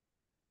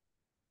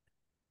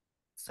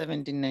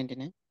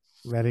 1799.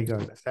 Very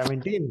good.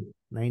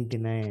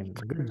 1799.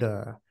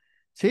 Good.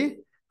 See,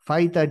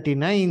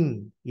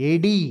 539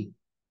 AD.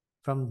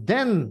 From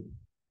then,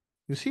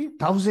 you see,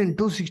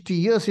 1260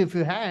 years if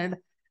you had,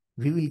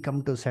 we will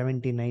come to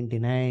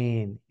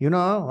 1799. You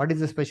know, what is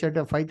the specialty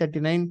of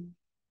 539?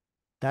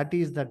 That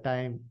is the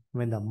time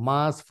when the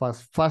mass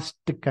was first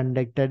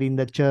conducted in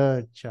the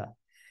church.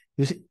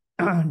 You see,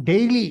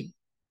 daily,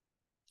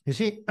 you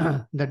see,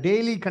 the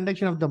daily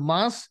conduction of the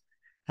mass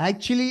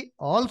actually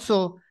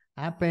also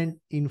happened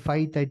in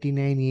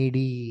 539 AD.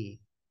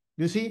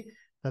 You see,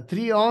 the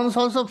 3 horns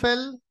also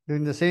fell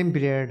during the same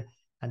period.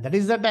 And that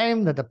is the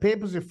time that the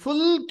papacy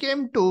full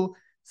came to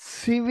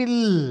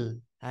civil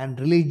and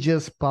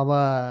religious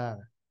power.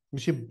 You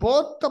see,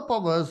 both the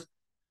powers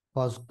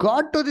was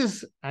got to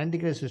this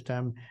Antichrist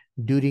system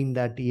during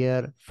that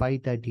year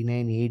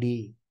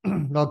 539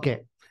 AD. Okay.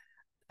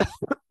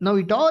 Now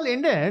it all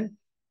ended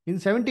in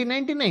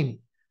 1799.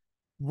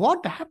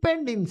 What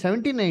happened in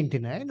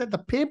 1799 that the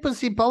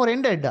papacy power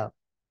ended?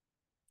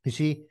 You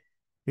see,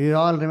 you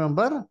all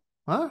remember?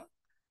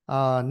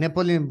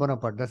 Napoleon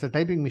Bonaparte. That's a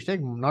typing mistake,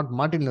 not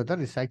Martin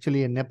Luther. It's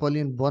actually a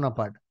Napoleon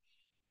Bonaparte.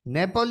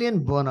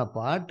 Napoleon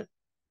Bonaparte,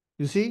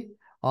 you see,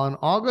 on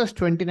August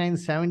 29,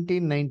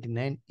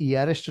 1799, he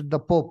arrested the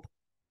Pope.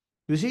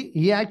 You see,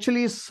 he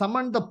actually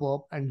summoned the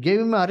Pope and gave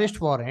him an arrest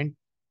warrant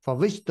for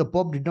which the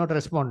Pope did not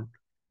respond.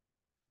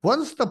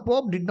 Once the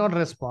Pope did not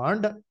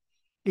respond,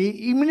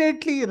 he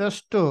immediately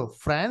rushed to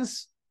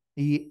France.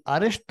 He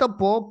arrested the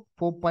Pope,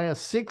 Pope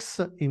Pius VI,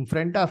 in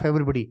front of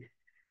everybody.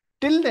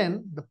 Till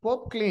then, the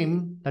Pope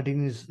claimed that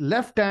in his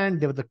left hand,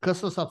 there were the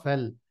curses of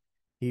hell.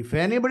 If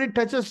anybody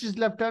touches his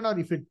left hand, or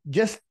if it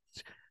just,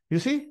 you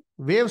see,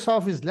 waves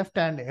off his left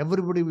hand,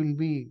 everybody will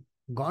be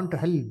gone to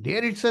hell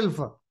there itself.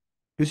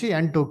 You see,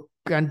 and to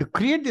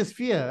create this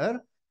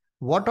fear,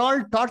 what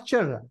all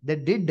torture they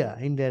did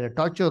in their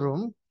torture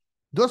room,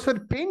 those were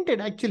painted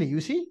actually,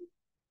 you see.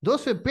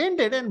 Those were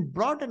painted and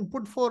brought and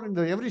put forth in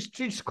every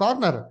street's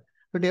corner.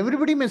 But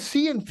everybody may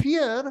see and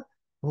fear,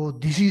 oh,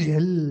 this is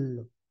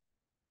hell.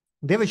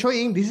 They were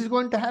showing this is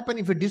going to happen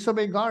if you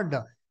disobey God.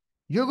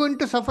 You're going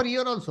to suffer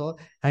here also.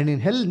 And in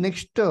hell,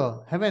 next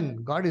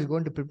heaven, God is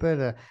going to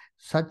prepare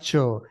such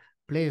a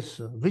place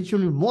which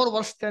will be more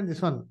worse than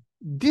this one.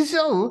 This is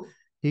how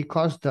he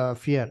caused the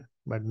fear.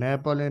 But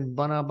Napoleon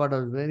Bonaparte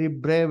was very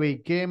brave. He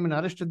came and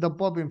arrested the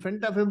Pope in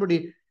front of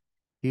everybody.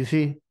 You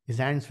see, his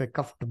hands were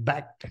cuffed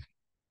back.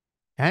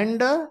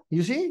 And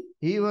you see,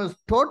 he was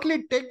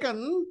totally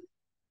taken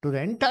to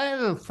the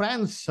entire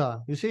France,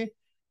 you see,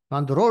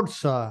 on the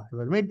roads, he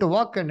was made to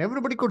walk and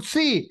everybody could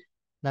see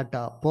that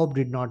Pope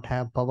did not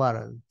have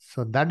power.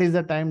 So that is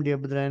the time, dear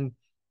brethren,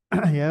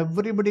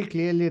 everybody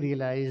clearly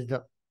realized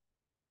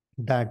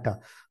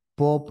that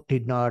Pope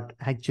did not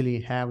actually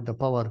have the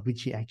power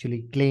which he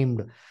actually claimed.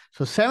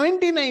 So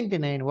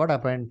 1799, what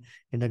happened?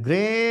 In the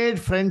great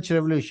French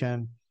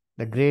Revolution,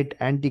 the great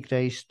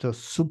Antichrist, the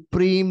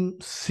supreme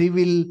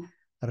civil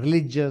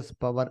religious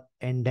power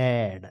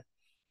ended.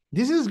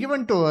 This is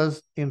given to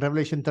us in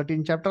Revelation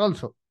 13 chapter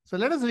also. So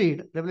let us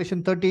read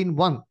Revelation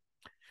 13:1.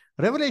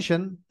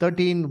 Revelation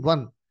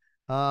 13:1.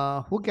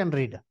 Who can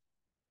read?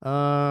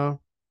 Kamal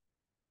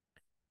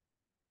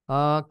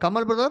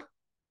brother?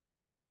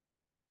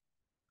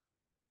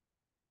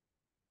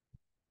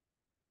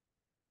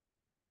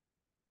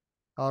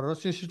 Or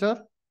Rosie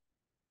sister?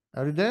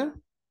 Are you there?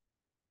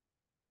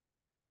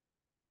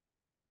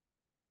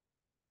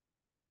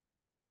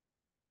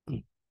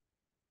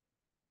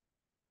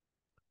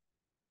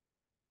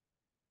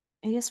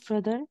 Yes,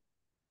 brother.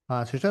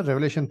 Sister,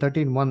 Revelation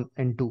 13:1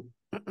 and 2.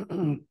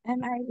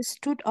 And I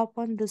stood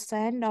upon the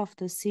sand of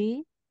the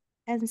sea,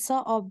 and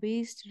saw a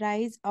beast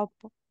rise up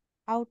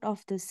out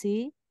of the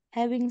sea,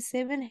 having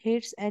 7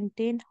 heads and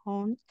 10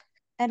 horns,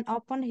 and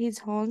upon his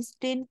horns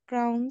 10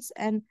 crowns,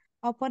 and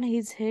upon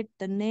his head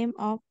the name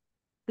of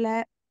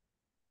Black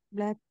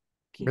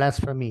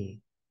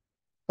Blasphemy.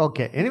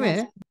 Okay, anyway.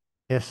 Blasphemy.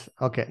 Yes,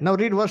 okay. Now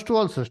read verse 2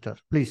 also, sister,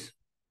 please.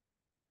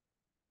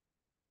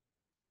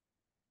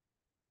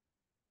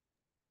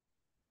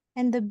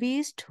 And the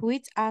beast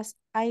which as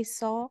I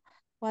saw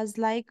was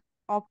like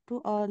up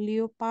to a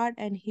leopard,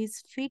 and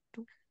his feet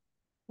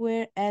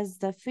were as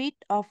the feet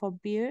of a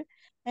bear,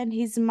 and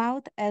his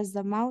mouth as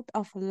the mouth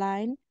of a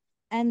lion.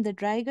 And the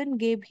dragon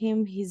gave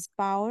him his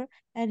power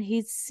and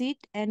his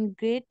seat and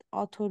great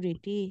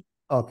authority.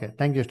 Okay,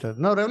 thank you, sister.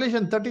 Now,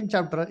 Revelation 13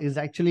 chapter is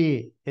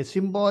actually a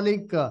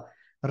symbolic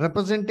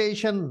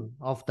representation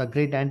of the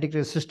great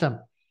Antichrist system.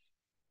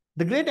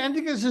 The great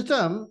Antichrist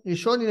system is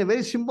shown in a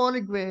very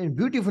symbolic way, in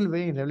beautiful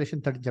way in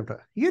Revelation 13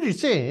 chapter. Here it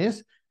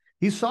says,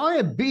 he saw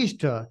a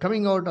beast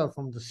coming out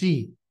from the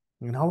sea.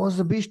 And how was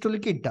the beast to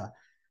look at?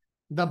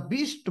 The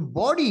beast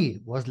body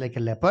was like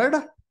a leopard,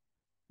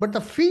 but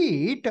the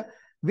feet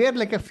were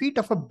like a feet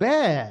of a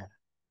bear.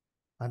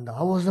 And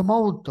how was the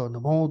mouth? The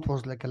mouth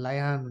was like a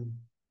lion.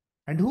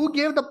 And who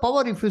gave the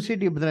power, if you see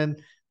it, brethren?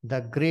 The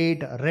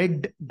great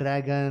red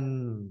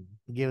dragon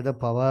gave the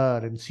power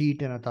and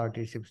seat and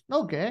authority.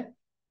 Okay.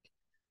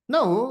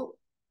 Now,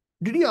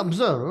 did you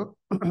observe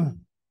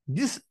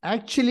this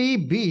actually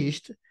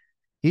beast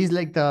is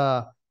like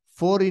the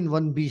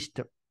 4-in-1 beast?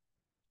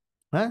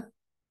 Huh?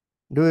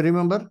 Do you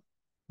remember?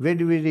 Where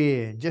did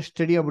we just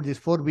study about this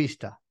 4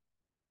 beast?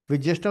 We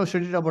just now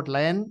studied about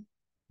lion,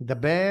 the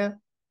bear,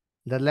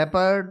 the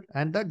leopard,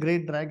 and the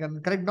great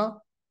dragon. Correct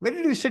now? Where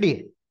did we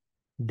study?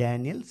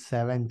 Daniel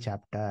 7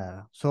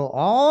 chapter. So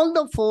all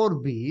the 4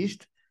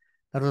 beasts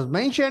that was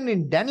mentioned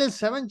in Daniel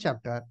 7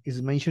 chapter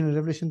is mentioned in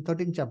Revelation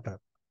 13 chapter.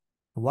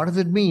 What does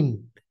it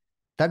mean?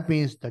 That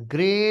means the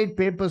great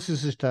papacy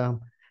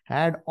system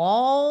had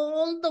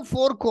all the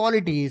 4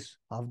 qualities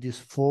of this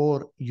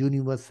 4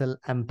 universal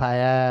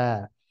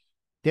empire.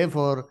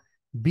 Therefore,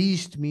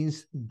 beast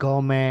means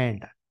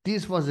government.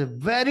 This was a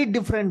very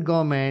different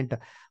government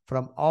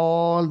from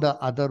all the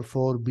other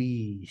 4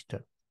 beasts.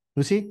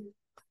 You see,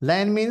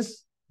 lion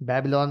means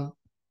Babylon,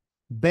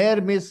 bear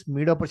means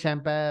Medo-Persian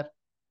Empire,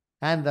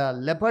 and the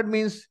leopard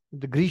means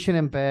the Grecian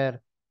Empire,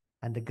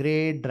 and the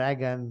great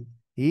dragon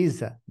is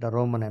the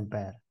Roman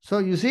Empire. So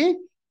you see,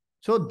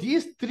 so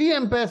these 3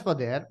 empires were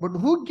there, but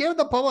who gave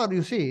the power?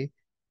 You see,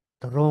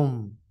 the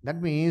Rome.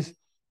 That means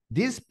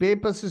this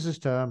papacy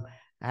system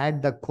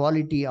had the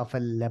quality of a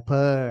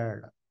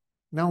leopard.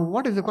 Now,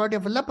 what is the quality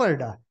of a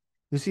leopard?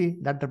 You see,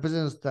 that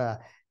represents the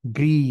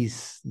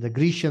Greece, the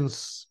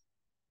Grecians.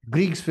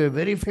 Greeks were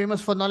very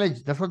famous for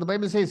knowledge. That's what the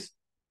Bible says.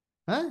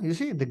 You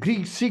see, the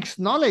Greek seeks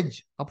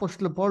knowledge.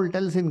 Apostle Paul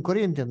tells in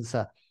Corinthians.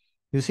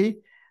 You see,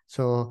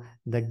 so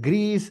the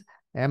Greece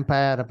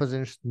empire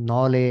represents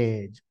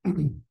knowledge.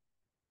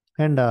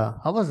 And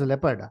how was the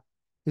leopard?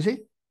 You see,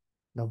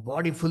 the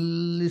body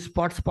full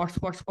spots.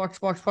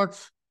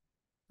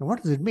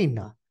 What does it mean?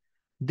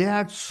 They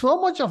had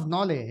so much of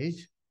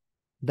knowledge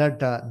that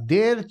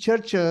their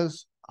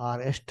churches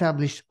are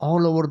established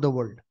all over the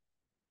world.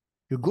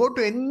 You go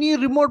to any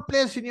remote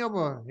place in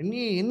your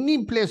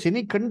any place,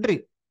 any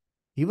country,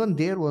 even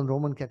there one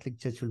Roman Catholic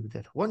church will be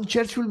there. One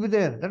church will be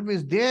there. That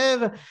means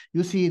there,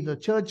 you see, the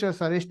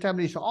churches are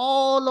established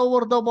all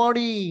over the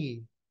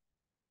body.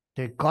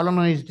 They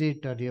colonized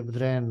it, dear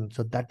brethren.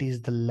 So that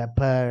is the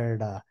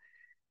leopard.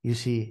 You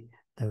see,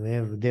 they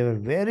were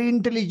very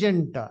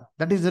intelligent.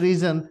 That is the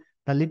reason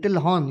the little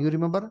horn, you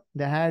remember,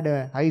 they had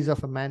eyes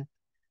of a man.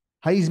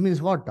 Eyes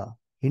means what?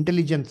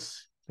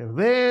 Intelligence. They're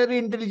very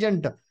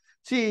intelligent.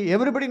 See,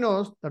 everybody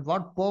knows that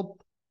what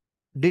Pope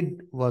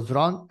did was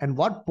wrong, and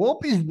what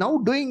Pope is now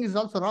doing is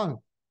also wrong.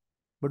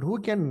 But who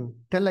can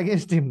tell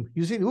against him?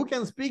 You see, who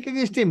can speak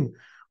against him?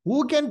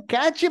 Who can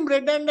catch him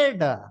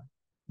red-handed?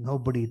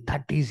 Nobody.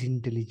 That is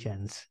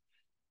intelligence.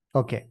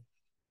 Okay.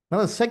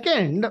 Now,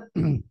 second,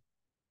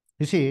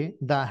 you see,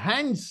 the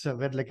hands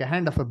were like a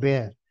hand of a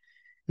bear.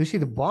 You see,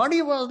 the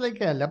body was like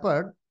a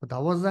leopard, but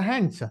how was the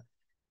hands? It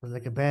was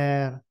like a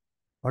bear.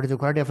 What is the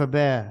quality of a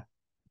bear?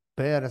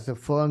 Bear has a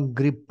firm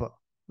grip.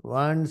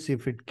 Once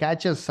if it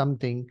catches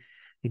something,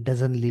 it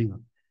doesn't leave.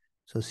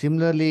 So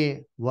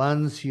similarly,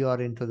 once you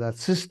are into the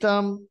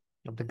system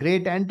of the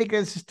great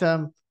Antichrist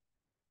system,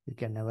 you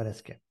can never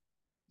escape.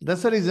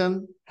 That's the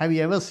reason. Have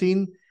you ever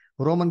seen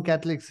Roman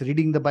Catholics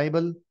reading the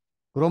Bible,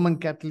 Roman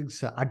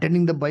Catholics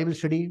attending the Bible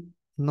study.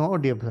 No,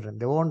 dear brethren,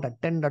 they won't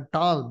attend at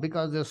all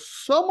because they're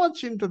so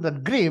much into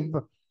that grip.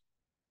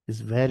 It's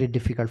very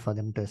difficult for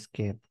them to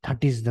escape.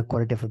 That is the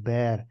quality of a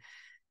bear.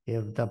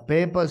 If the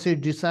papacy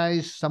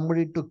decides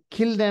somebody to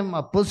kill them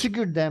or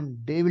persecute them,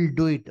 they will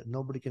do it.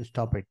 Nobody can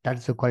stop it.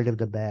 That's the quality of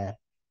the bear.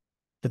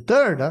 The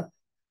third,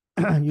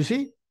 you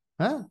see,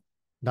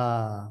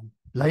 the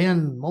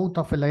lion, mouth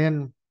of a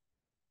lion.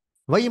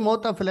 Why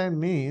mouth of a lion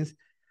means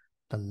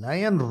the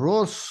lion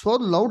roars so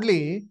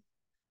loudly,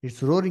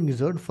 its roaring is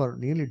heard for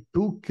nearly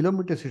 2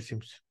 kilometers, it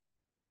seems.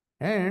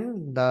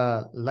 And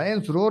the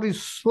lion's roar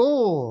is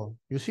so,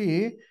 you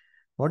see,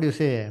 what do you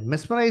say,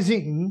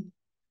 mesmerizing,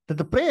 that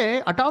the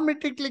prey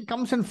automatically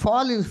comes and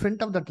falls in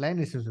front of that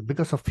lion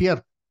because of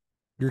fear.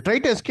 It will try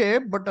to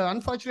escape, but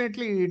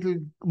unfortunately, it will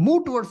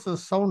move towards the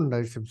sound,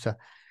 it seems.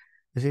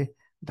 You see,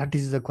 that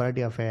is the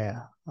quality of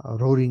a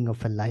roaring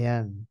of a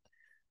lion.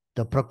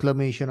 The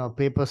proclamation of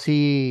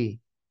papacy,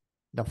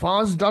 the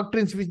false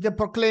doctrines which they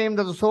proclaim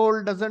that the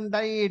soul doesn't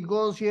die, it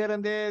goes here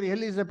and there,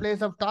 hell is a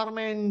place of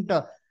torment,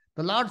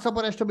 the Lord's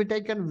Supper has to be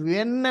taken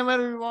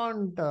whenever we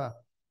want.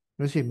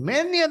 You see,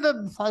 many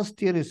other false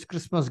theories,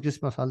 Christmas,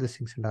 all these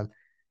things and all.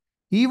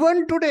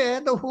 Even today,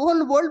 the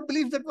whole world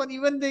believes that one,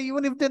 even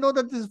if they know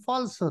that this is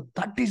false. So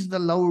that is the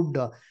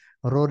loud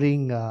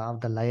roaring of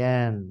the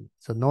lion.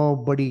 So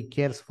nobody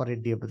cares for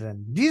it, dear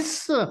brethren.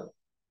 This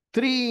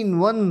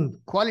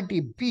 3-in-1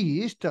 quality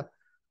beast,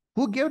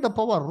 who gave the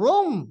power?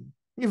 Rome.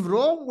 If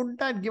Rome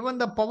wouldn't have given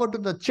the power to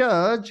the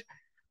church,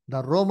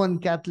 the Roman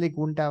Catholic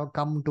wouldn't have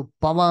come to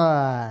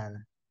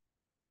power.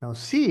 Now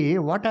see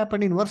what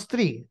happened in verse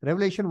 3.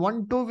 Revelation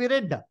 1:2 we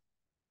read.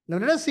 Now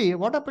let us see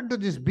what happened to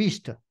this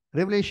beast.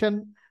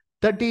 Revelation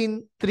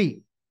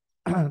 13:3.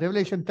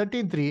 Revelation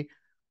 13:3.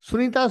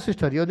 Sunita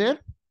sister, you're there?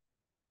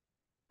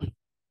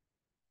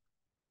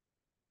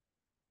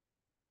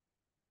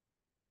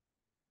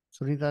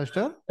 Sunita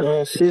sister?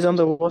 She's on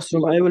the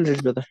washroom. I will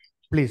read, brother.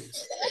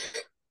 Please.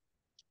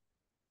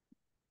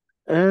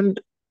 And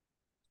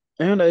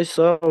I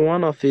saw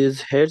one of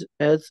his heads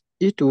as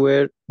it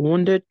were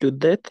wounded to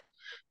death,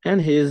 and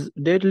his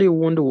deadly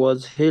wound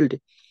was healed,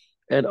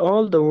 and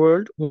all the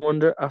world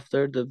wondered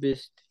after the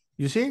beast.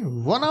 You see,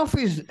 one of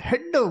his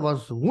head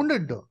was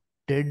wounded,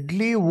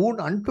 deadly wound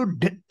unto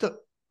death.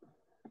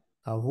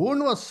 A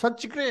wound was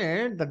such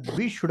great that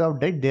beast should have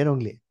died there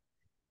only.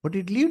 But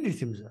it lived, it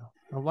seems.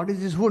 Now, what is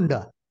this wound?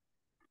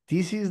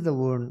 This is the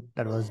wound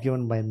that was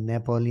given by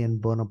Napoleon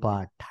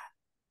Bonaparte.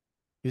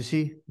 You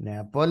see,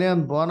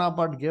 Napoleon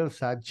Bonaparte gave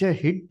such a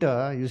hit,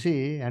 you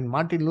see, and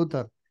Martin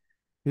Luther.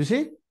 You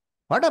see,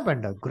 what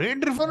happened? A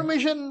great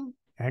reformation.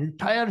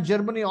 Entire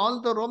Germany, all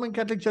the Roman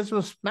Catholic Church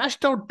was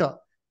smashed out.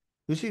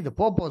 You see, the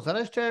Pope was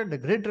arrested, the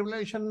Great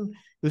Revelation.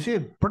 You see,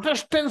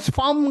 Protestants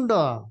formed.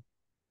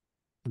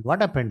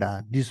 What happened?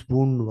 This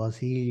wound was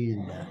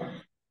healed.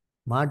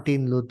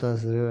 Martin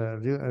Luther's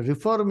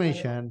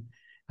reformation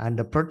and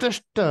the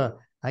protest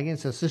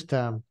against the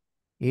system,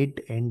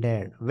 it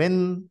ended.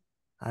 When?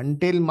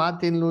 Until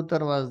Martin Luther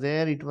was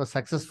there, it was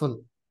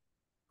successful.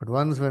 But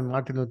once when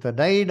Martin Luther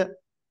died,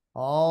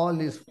 all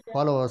his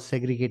followers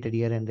segregated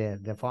here and there.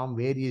 They formed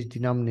various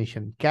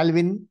denominations.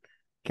 Calvin,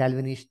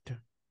 Calvinist.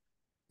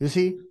 You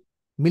see,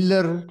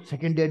 Miller,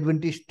 Second-day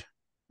Adventist.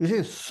 You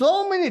see,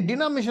 so many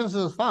denominations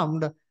were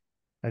formed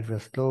that were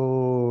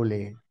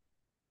slowly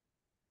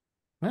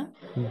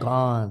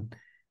gone.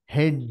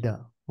 Head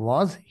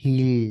was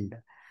healed.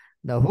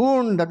 The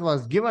wound that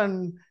was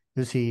given,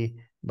 you see,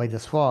 by the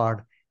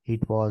sword,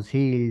 it was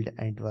healed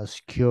and it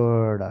was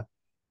cured.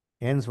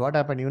 Hence, what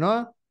happened, you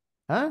know?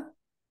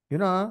 You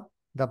know,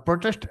 the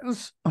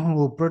Protestants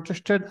who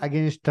protested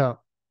against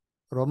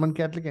Roman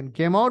Catholic and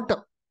came out,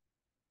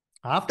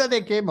 after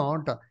they came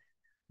out,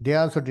 they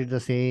also did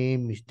the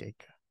same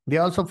mistake. They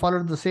also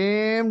followed the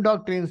same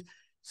doctrines,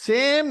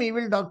 same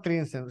evil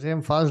doctrines, and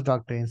same false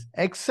doctrines,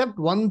 except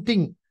one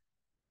thing,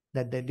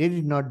 that they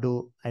did not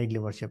do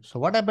idol worship. So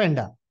what happened?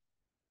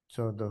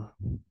 So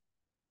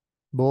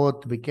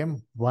both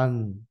became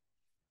one.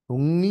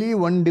 Only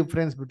one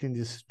difference between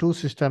these two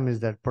systems is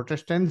that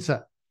Protestants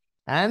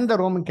and the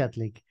Roman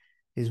Catholic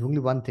is only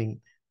one thing,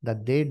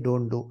 that they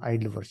don't do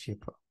idol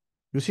worship.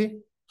 You see?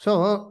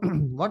 So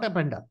what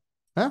happened?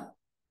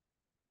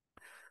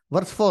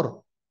 Verse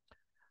 4.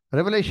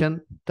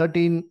 Revelation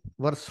 13,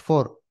 verse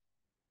 4.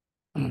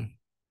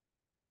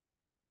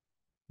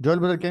 Joel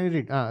brother, can you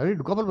read?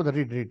 Read. Gopal brother,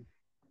 read.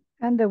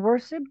 And they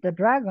worshipped the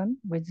dragon,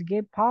 which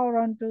gave power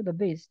unto the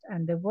beast,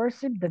 and they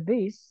worshipped the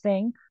beast,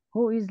 saying,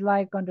 Who is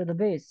like unto the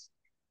beast?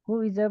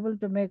 Who is able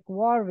to make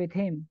war with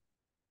him?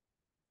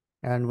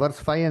 And verse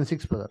 5 and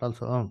 6, brother,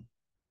 also.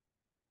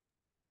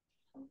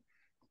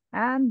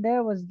 And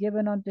there was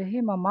given unto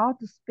him a mouth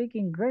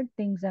speaking great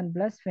things and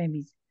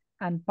blasphemies,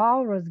 and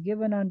power was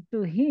given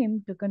unto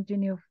him to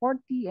continue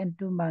 40 and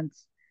 2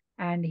 months.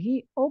 And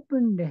he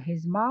opened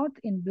his mouth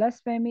in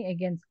blasphemy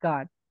against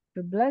God,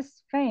 to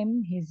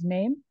blaspheme his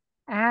name,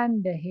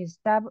 and his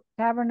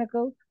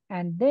tabernacle,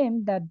 and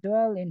them that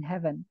dwell in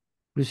heaven.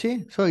 You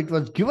see, so it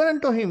was given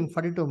unto him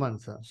 42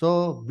 months.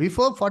 So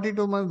before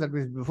 42 months, that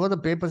means before the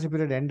papacy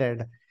period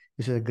ended,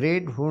 this is a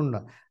great wound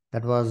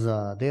that was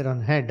there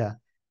on head.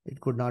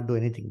 It could not do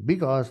anything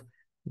because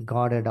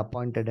God had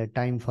appointed a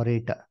time for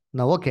it.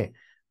 Now, okay.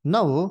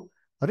 Now,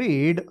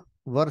 read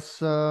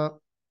verse 11,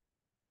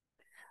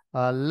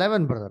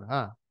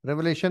 brother.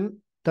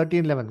 Revelation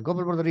 13:11. Go,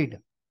 brother, read.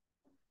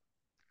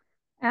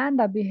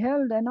 And I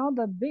beheld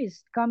another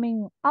beast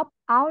coming up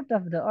out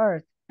of the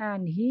earth,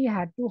 and he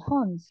had two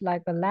horns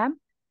like a lamb,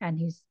 and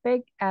he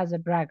spake as a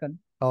dragon.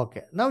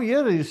 Okay. Now,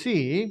 here you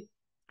see,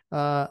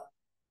 this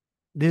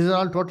is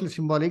all totally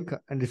symbolic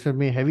and this will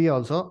be heavy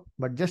also,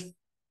 but just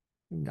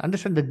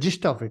understand the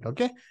gist of it,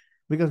 okay?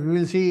 Because we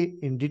will see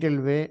in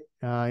detailed way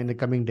in the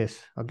coming days,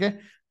 okay?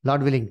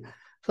 Lord willing.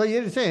 So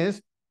here it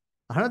says,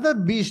 another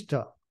beast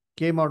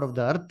came out of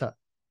the earth.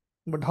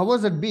 But how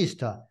was that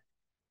beast?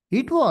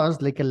 It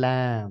was like a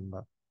lamb.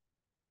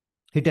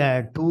 It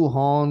had two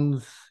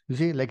horns, you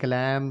see, like a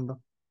lamb.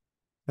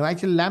 Now,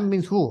 actually, lamb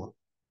means who?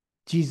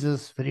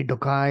 Jesus, very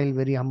docile,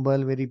 very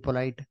humble, very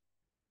polite.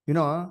 You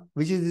know,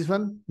 which is this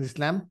one? This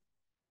lamb?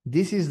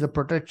 This is the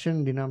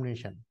Protestant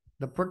denomination.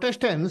 The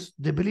Protestants,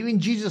 they believe in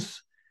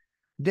Jesus.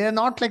 They are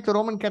not like the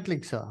Roman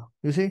Catholics.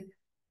 You see,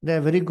 they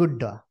are very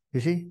good. You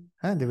see,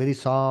 they're very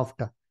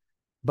soft.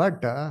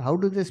 But how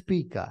do they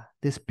speak?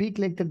 They speak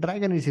like the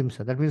dragon is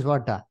himself. That means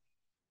what?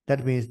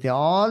 That means they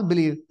all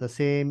believe the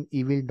same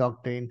evil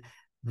doctrine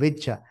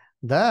which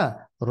the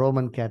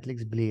Roman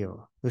Catholics believe.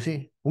 You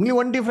see, only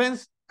one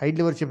difference,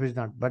 idol worship is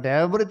not. But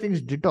everything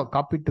is ditto,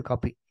 copy to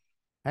copy.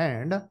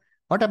 And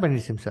what happened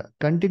is himself?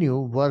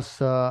 Continue verse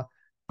 12,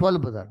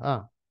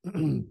 brother.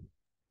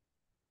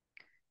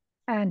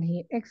 And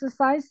he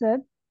exercised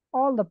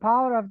all the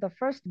power of the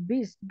first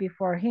beast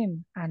before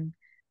him, and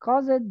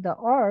caused the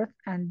earth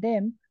and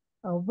them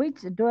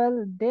which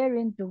dwell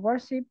therein to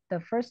worship the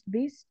first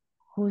beast,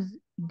 whose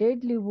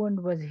deadly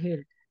wound was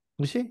healed.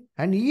 You see,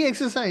 and he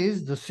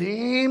exercised the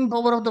same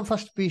power of the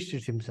first beast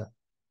is himself.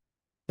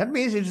 That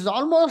means it is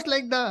almost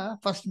like the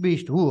first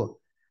beast. Who?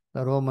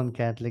 The Roman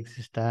Catholic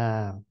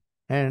system.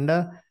 And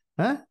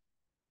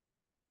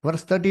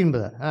verse 13,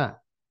 brother.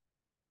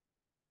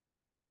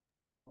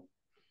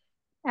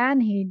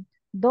 And he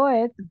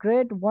doeth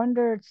great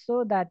wonders,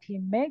 so that he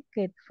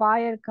maketh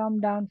fire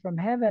come down from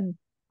heaven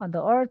on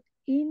the earth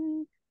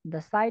in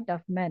the sight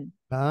of men.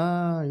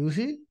 You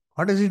see,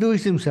 what does he do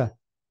with himself?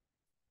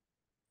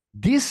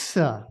 This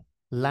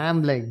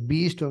lamb-like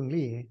beast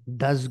only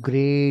does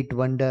great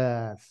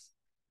wonders,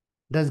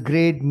 does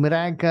great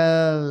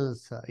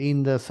miracles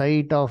in the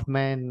sight of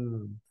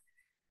men.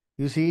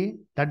 You see,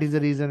 that is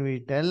the reason we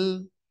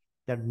tell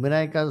that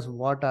miracles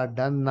what are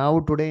done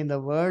now today in the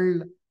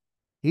world,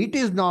 it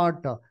is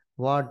not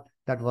what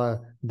that was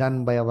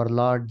done by our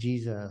Lord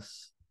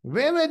Jesus.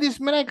 Where were these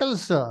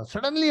miracles?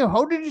 Suddenly,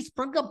 how did it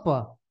sprung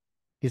up?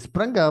 It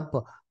sprung up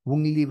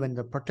only when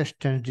the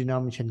Protestant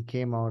denomination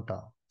came out.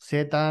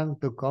 Satan,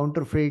 to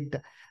counterfeit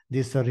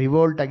this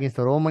revolt against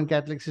the Roman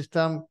Catholic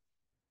system,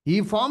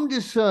 he formed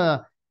this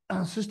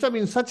system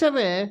in such a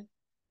way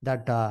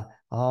that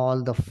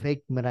all the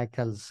fake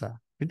miracles,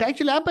 it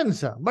actually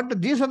happens.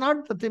 But these are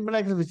not the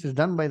miracles which is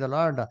done by the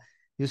Lord.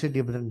 You said,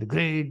 the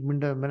great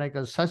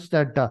miracles such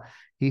that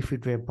if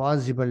it were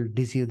possible,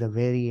 deceive the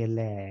very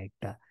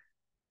elect.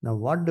 Now,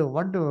 what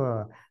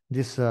do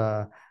this,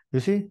 you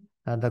see,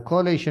 the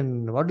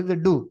coalition, what do they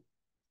do?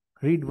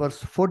 Read verse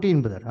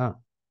 14, brother.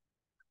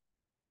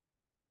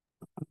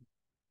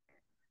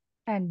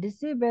 And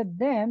deceived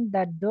them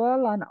that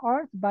dwell on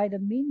earth by the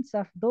means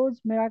of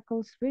those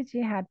miracles which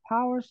he had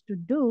powers to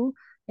do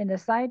in the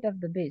sight of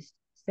the beast,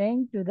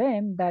 saying to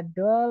them that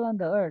dwell on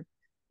the earth,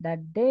 that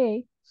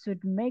they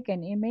should make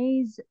an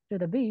image to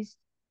the beast,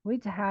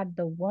 which had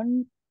the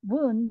one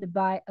wound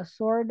by a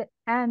sword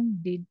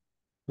and did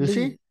You live.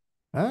 see,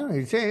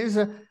 it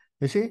says,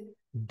 you see,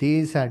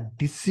 these are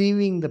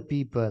deceiving the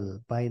people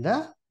by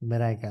the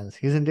miracles,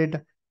 isn't it?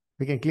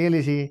 We can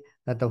clearly see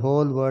that the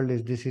whole world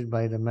is deceived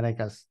by the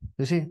miracles.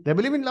 You see, they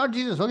believe in Lord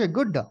Jesus. Okay,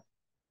 good.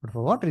 But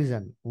for what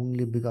reason?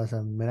 Only because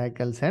of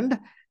miracles and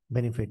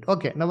benefit.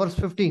 Okay, now verse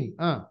 15.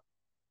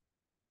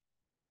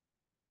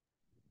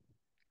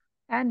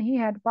 And he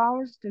had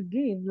powers to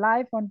give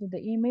life unto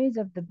the image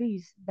of the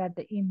beast, that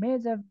the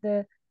image of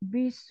the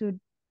beast should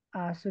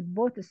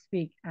both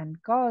speak, and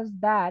cause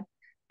that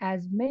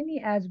as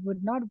many as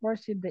would not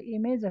worship the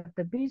image of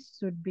the beast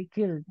should be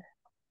killed.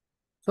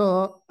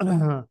 So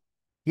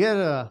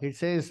here it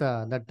says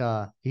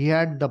that he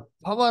had the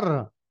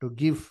power to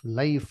give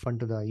life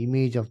unto the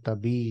image of the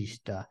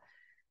beast.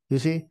 You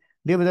see,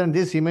 dear brethren,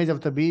 this image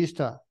of the beast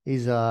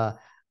is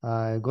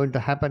going to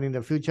happen in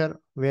the future,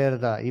 where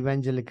the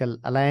evangelical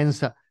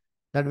alliance,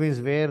 that means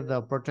where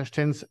the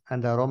Protestants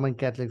and the Roman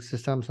Catholic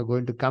systems are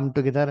going to come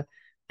together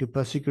to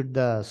persecute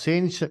the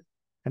saints,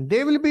 and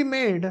they will be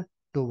made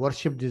to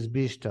worship this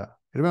beast.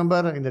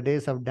 Remember, in the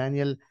days of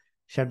Daniel,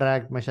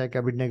 Shadrach, Meshach,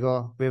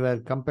 Abednego, we were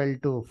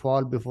compelled to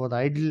fall before the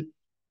idol.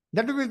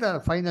 That will be the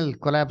final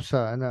collapse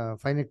and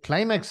final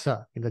climax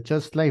in the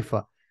church life.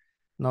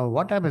 Now,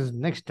 what happens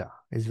next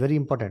is very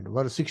important.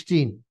 Verse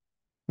 16.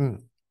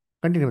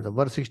 Continue with the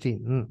verse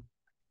 16.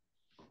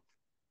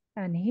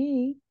 And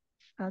he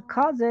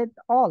causeth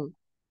all,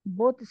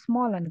 both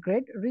small and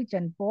great, rich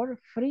and poor,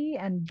 free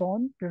and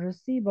bond, to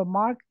receive a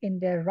mark in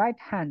their right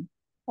hand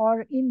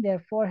or in their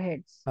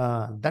foreheads.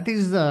 That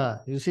is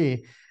the, you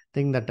see,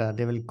 thing that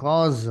they will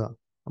cause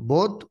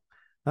both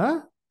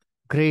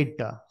great,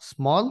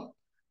 small,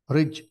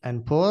 rich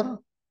and poor,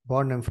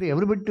 bond and free,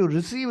 everybody to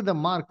receive the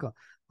mark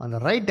on the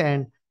right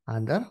hand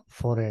and the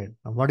forehead.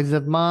 Now, what is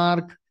that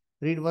mark?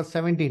 Read verse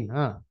 17.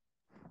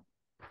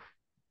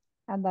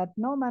 And that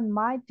no man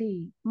might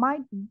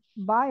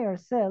buy or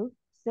sell,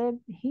 save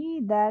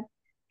he that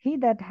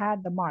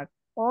had the mark,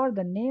 or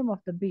the name of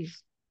the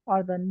beast,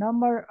 or the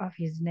number of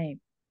his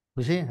name.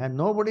 You see, and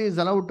nobody is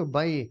allowed to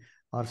buy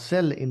or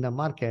sell in the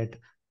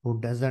market who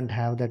doesn't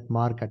have that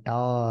mark at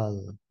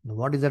all.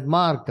 What is that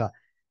mark?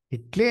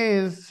 It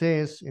clearly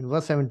says in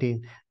verse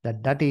 17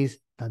 that that is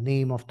the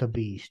name of the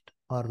beast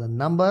or the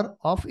number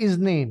of his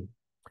name.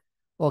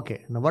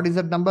 Okay, now what is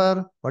that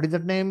number? What is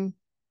that name?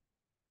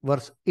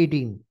 Verse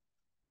 18.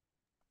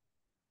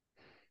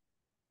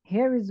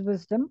 Here is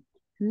wisdom.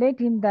 Let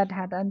him that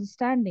hath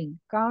understanding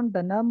count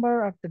the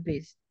number of the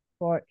beast,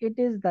 for it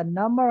is the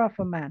number of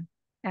a man,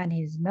 and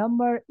his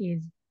number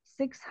is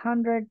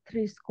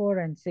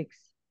 666.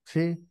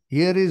 See,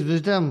 here is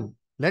wisdom.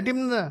 Let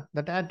him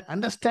that had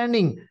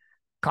understanding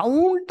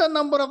count the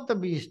number of the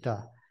beast,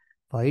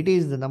 for it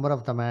is the number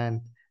of the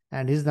man,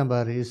 and his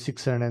number is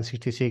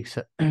 666.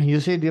 You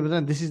see,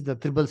 this is the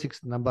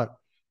 666 number.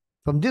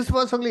 From this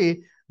verse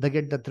only, they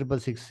get the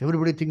 666.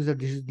 Everybody thinks that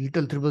this is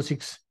little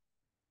 666.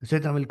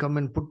 Satan will come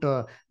and put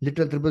a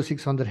little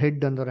 666 on their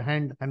head and their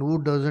hand, and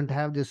who doesn't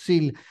have the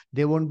seal,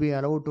 they won't be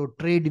allowed to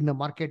trade in the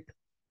market.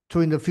 So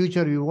in the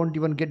future, you won't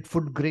even get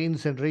food,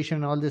 grains, and ration,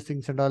 and all these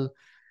things and all.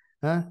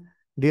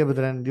 Dear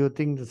brethren, do you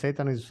think the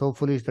Satan is so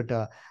foolish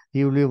that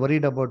he will be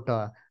worried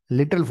about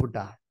little food?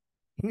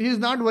 He is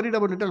not worried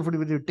about little food.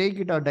 Whether you take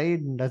it or die,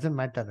 it doesn't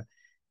matter.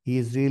 He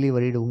is really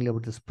worried only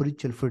about the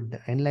spiritual food, the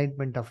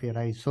enlightenment of your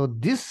eyes. So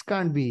this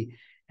can't be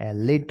a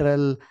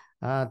literal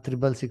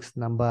 666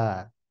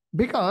 number,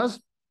 because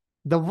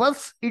the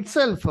verse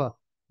itself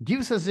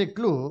gives us a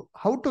clue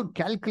how to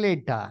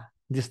calculate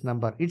this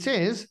number. It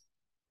says,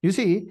 you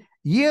see,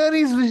 here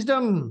is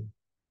wisdom.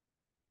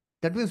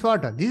 That means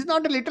what? This is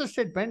not a little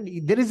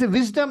statement. There is a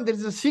wisdom, there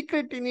is a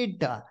secret in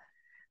it.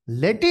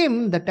 Let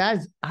him that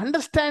has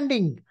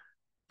understanding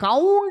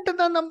count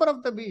the number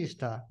of the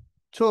beast.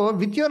 So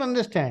with your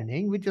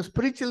understanding, with your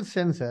spiritual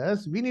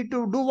senses, we need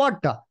to do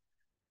what?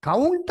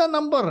 Count the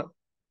number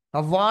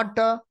of what?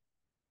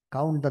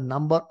 Count the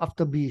number of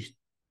the beast.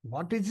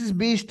 What is this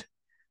beast?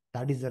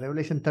 That is the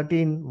Revelation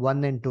 13,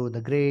 1 and 2,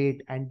 the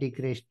great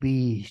Antichrist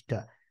beast.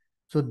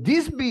 So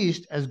this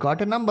beast has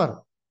got a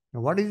number. Now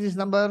what is this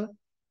number?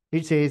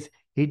 It says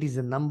it is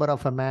the number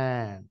of a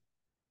man.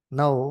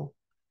 Now,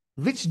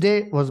 which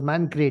day was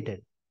man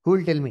created? Who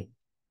will tell me?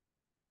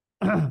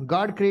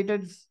 God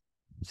created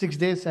 6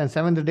 days and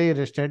 7th day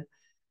rested.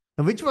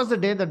 Now, which was the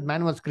day that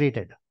man was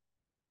created?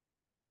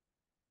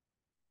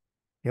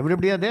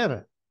 Everybody are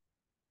there?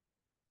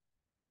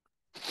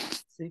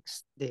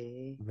 6th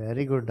day.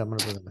 Very good, Amar.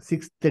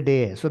 6th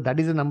day. So that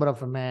is the number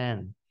of a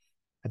man.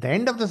 At the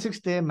end of the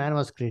 6th day, man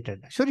was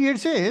created. So here it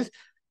says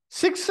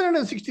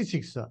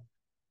 666.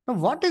 Now,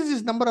 what is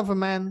this number of a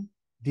man?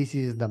 This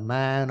is the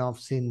man of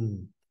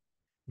sin,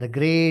 the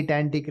great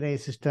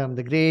Antichrist system,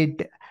 the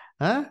great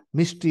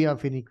mystery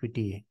of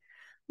iniquity.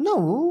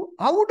 Now,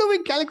 how do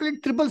we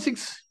calculate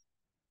 666?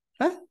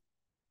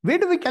 Where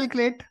do we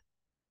calculate?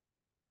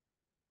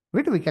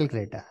 Where do we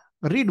calculate?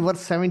 Read verse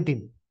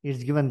 17.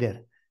 It's given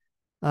there.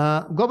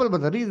 Gopal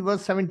brother, read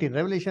verse 17.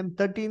 Revelation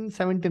 13,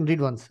 17.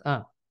 Read once.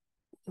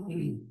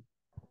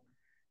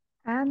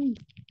 And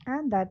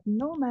that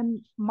no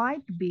man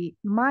might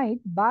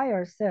buy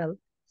or sell,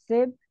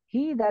 save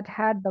he that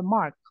had the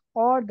mark,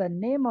 or the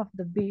name of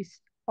the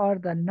beast, or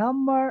the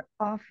number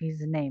of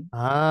his name.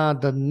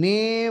 The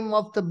name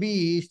of the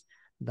beast,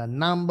 the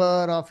number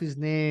of his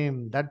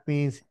name. That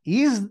means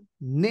his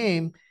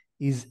name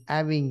is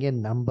having a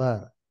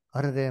number.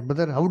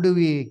 Brother, how do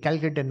we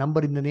calculate a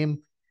number in the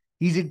name?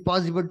 Is it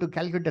possible to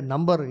calculate a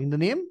number in the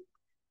name?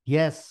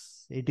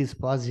 Yes, it is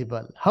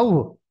possible.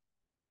 How?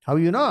 How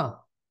you know?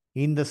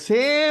 In the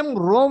same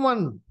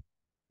Roman,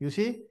 you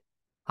see,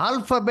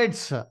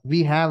 alphabets,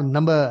 we have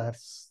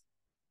numbers.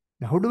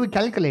 Now, how do we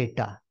calculate?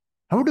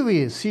 How do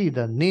we see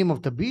the name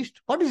of the beast?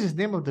 What is his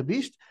name of the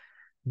beast?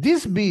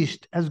 This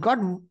beast has got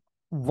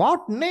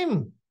what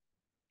name?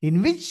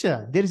 In which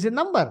there is a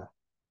number.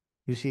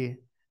 You see,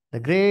 the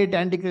great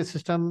Antichrist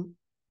system,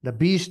 the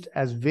beast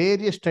has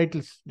various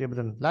titles.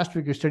 Last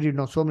week we studied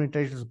so many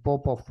titles: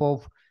 Pope of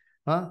Pope,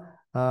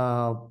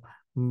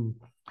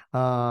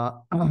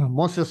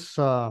 Moses,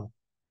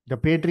 the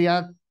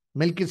patriarch,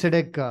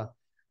 Melchizedek,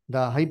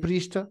 the high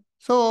priest.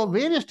 So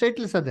various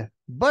titles are there.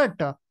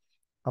 But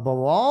above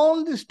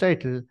all this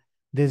title,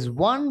 there's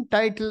one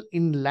title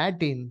in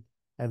Latin,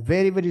 a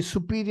very, very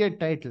superior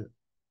title.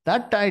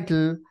 That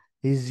title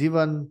is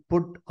even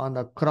put on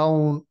the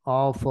crown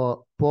of a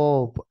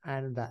pope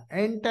and the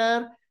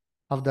enter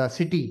of the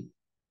city.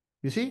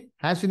 You see,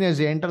 as soon as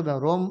they enter the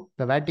Rome,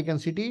 the Vatican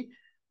City,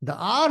 the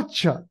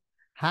arch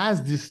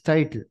has this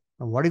title.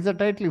 And what is the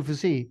title? If you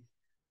see,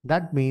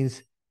 that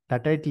means the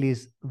title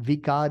is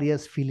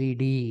Vicarius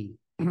Filii.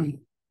 You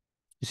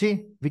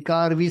see,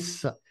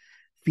 Vicarius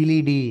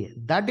Filii.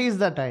 That is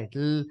the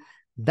title.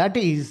 That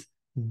is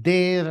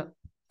there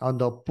on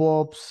the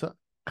Pope's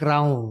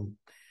crown.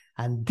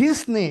 And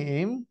this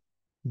name,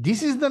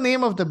 this is the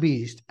name of the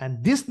beast,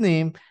 and this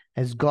name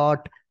has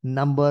got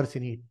numbers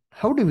in it.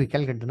 How do we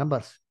calculate the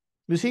numbers?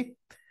 You see,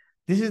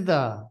 this is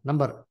the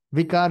number.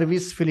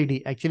 Vicarius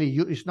Filii. Actually,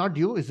 you, it's not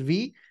you, it's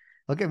we.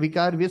 Okay,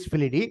 Vicarius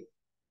Filii.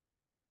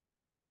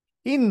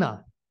 In,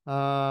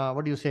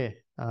 what do you say?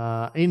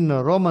 In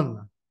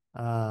Roman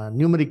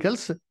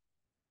numericals,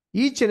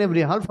 each and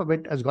every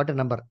alphabet has got a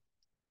number.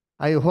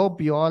 I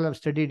hope you all have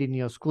studied in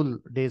your school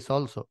days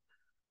also.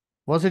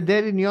 Was it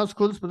there in your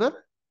schools, brother?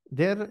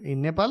 There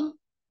in Nepal?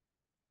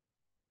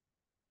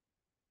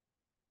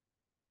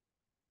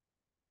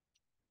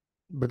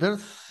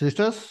 Brothers,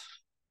 sisters,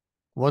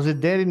 was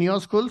it there in your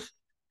schools?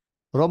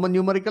 Roman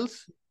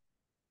numericals?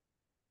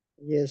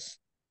 Yes.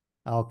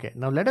 Okay,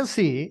 now let us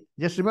see.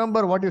 Just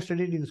remember what you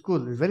studied in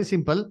school. It's very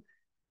simple.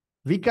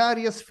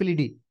 Vicarius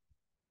Filii.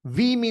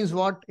 V means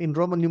what in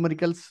Roman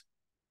numericals?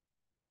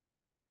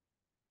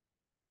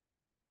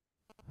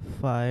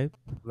 5.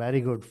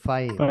 Very good.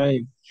 5. 5.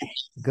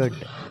 Good.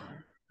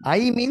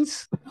 I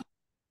means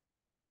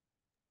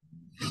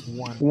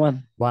 1.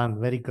 1. 1.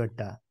 Very good.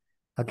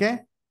 Okay.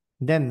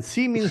 Then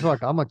C means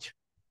what? How much?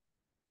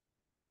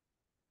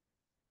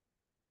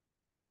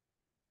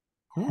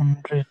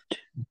 100.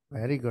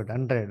 Very good.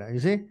 100. You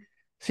see?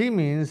 C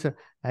means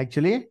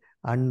actually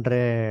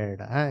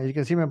 100. You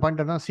can see my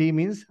pointer now. C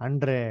means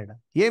 100.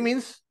 A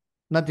means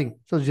nothing.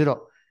 So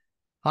 0.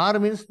 R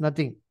means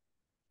nothing.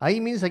 I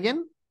means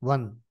again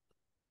 1.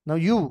 Now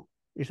U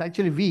is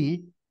actually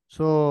V.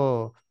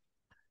 So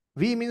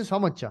V means how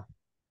much?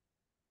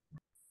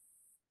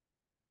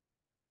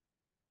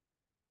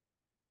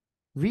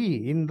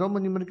 V in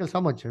Roman numericals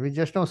how much? We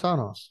just now saw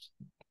no?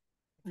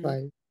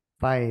 5.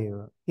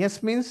 5.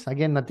 S means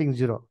again nothing,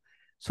 0.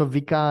 So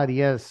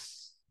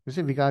vicarious. You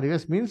see,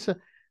 vicarious means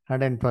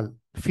 112.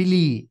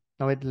 Filii.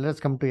 Now let's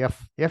come to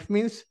F. F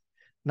means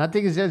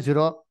nothing is there,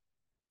 0.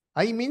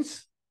 I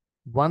means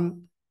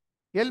 1.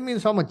 L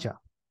means how much?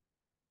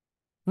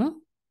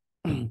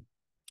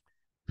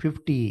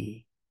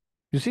 50.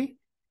 You see?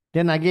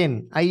 Then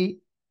again I,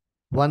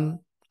 1.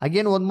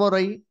 Again one more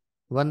I,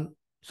 1.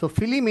 So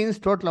Filii means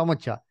total how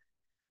much?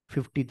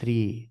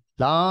 53.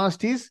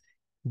 Last is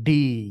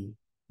D.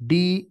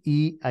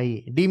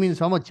 D-E-I. D means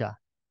how much?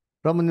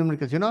 Roman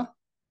numericals, you know?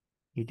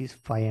 It is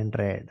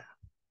 500.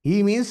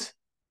 E means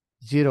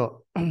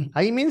 0.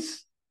 I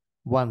means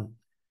 1.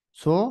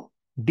 So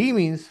D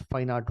means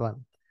 501.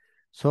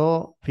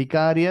 So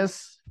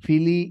Vicarius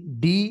Filii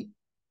D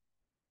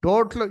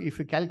total, if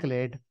you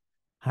calculate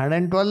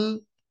 112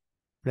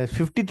 plus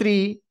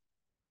 53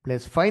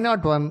 plus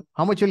 501,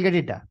 how much you will get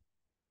it?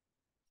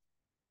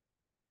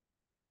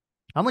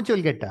 How much you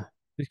will get?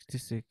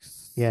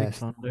 66. Yes.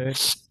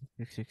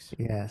 666.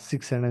 Yeah,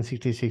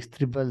 666,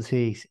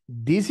 666.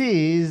 This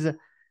is,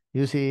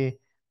 you see,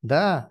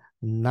 the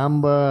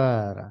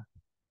number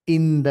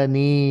in the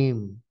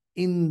name,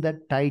 in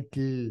the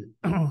title.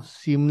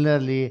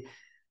 Similarly,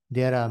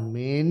 there are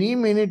many,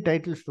 many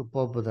titles to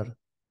Pope, brother.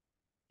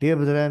 Dear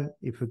brethren,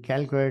 if you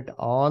calculate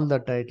all the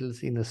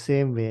titles in the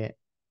same way,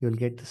 you will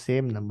get the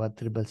same number,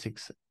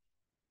 666.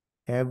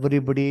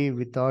 Everybody,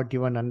 without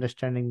even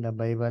understanding the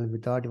Bible,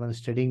 without even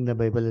studying the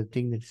Bible, they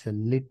think it's a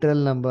literal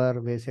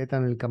number where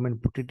Satan will come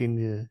and put it in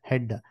the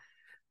head.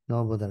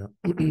 No, brother.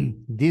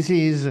 This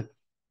is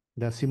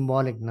the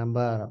symbolic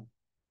number.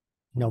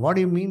 Now, what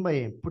do you mean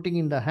by putting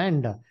in the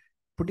hand,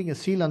 putting a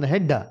seal on the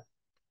head?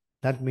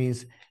 That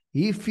means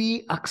if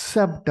we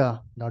accept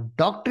the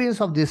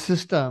doctrines of this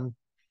system,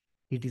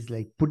 it is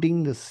like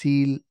putting the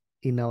seal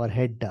in our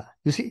head.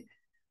 You see,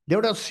 they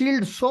would have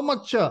sealed so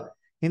much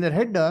in their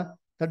head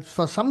that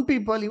for some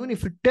people, even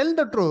if you tell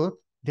the truth,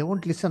 they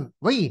won't listen.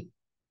 Why?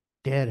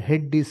 Their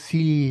head is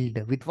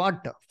sealed with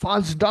what?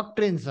 False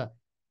doctrines.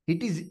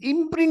 It is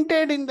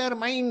imprinted in their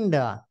mind.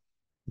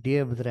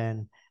 Dear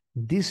brethren,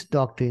 these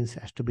doctrines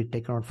has to be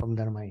taken out from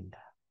their mind.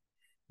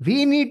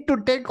 We need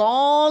to take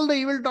all the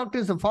evil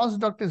doctrines, the false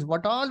doctrines,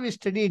 what all we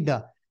studied,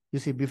 you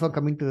see, before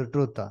coming to the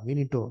truth, we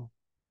need to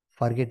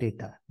forget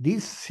it.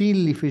 This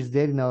seal, if it's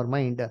there in our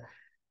mind,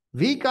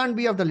 we can't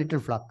be of the little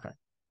flock.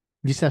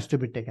 This has to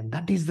be taken.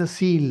 That is the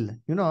seal.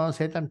 You know,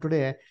 Satan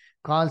today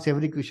calls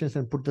every Christian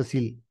and put the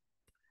seal.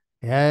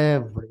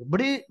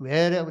 Everybody,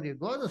 wherever you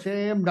go, the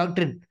same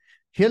doctrine.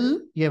 Hell,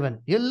 heaven,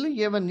 hell,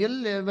 heaven,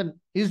 hell,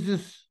 heaven. Is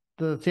this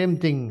the same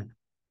thing?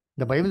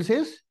 The Bible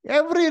says,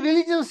 every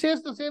religion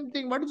says the same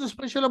thing. What is so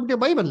special about the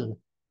Bible?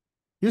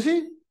 You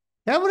see,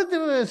 everything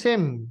is the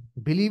same.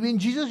 Believe in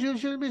Jesus, you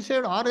shall be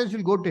saved, or else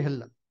you'll go to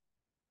hell.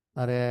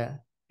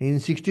 In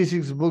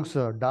 66 books,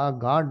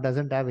 God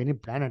doesn't have any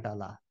plan at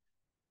all.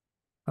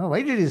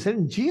 Why did he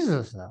send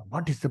Jesus?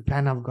 What is the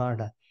plan of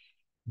God?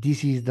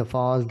 This is the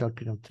false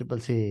doctrine of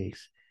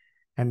 666.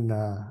 And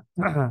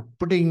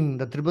putting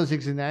the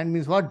 666 in the hand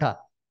means what?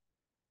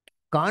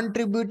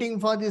 Contributing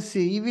for these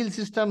evil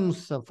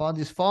systems, for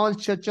these false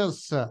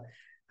churches.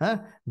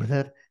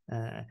 Brother,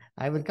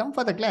 I will come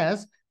for the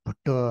class, but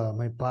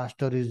my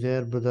pastor is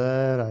there,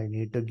 brother. I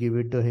need to give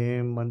it to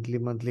him,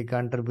 monthly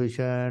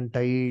contribution,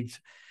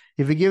 tithes.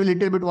 If you give a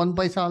little bit, 1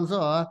 paisa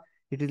also,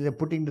 it is like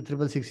putting the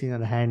 666 in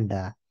your hand.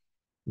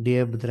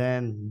 Dear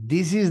brethren,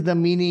 this is the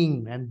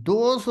meaning. And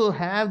those who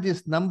have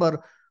this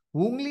number,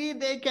 only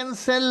they can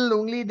sell,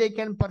 only they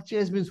can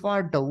purchase means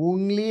what?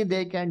 Only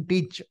they can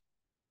teach.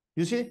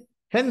 You see?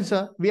 Hence,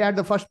 we had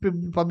the first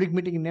public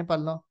meeting in Nepal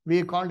now.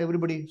 We called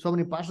everybody. So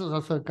many pastors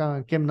also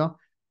came now.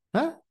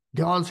 Huh?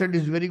 They all said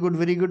it's very good,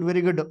 very good,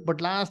 very good.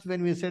 But last,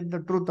 when we said the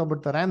truth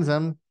about the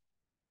ransom,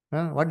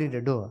 what did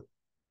they do?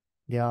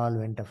 They all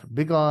went off.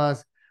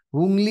 Because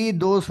only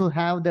those who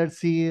have that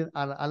seal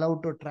are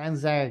allowed to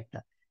transact.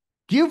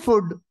 Give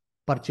food,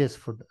 purchase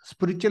food,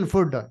 spiritual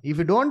food. If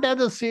you don't have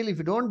the seal, if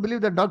you don't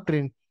believe the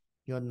doctrine,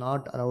 you're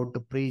not allowed to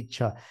preach.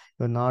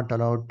 You're not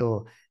allowed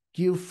to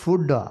give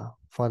food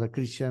for the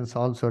Christians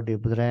also, dear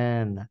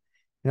brethren.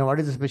 You know what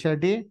is the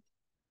specialty?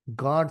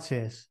 God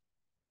says,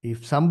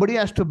 if somebody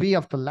has to be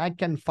of the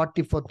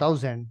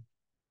 144,000,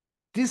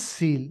 this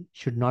seal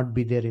should not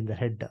be there in the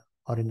head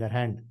or in their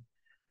hand.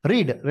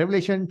 Read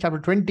Revelation chapter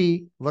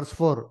 20, verse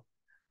 4.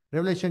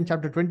 Revelation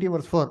chapter 20,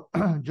 verse 4.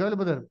 Joel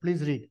brother,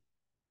 please read.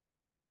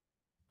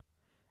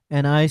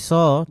 And I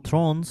saw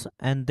thrones,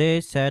 and they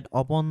sat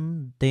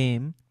upon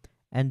them,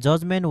 and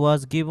judgment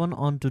was given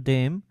unto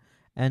them.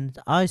 And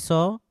I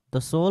saw the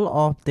soul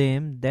of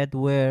them that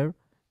were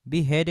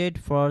beheaded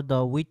for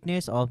the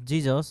witness of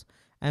Jesus,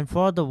 and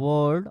for the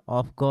word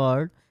of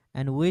God,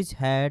 and which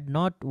had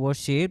not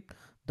worshipped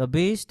the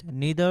beast,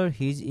 neither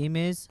his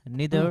image,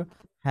 neither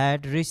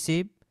had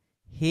received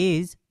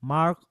his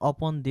mark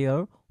upon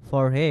their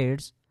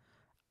foreheads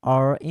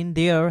or in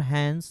their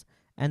hands,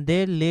 and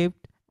they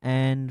lived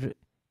and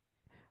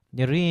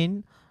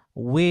reign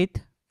with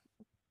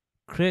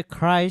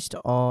Christ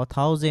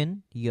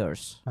 1,000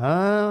 years.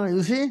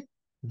 You see,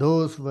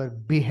 those were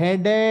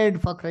beheaded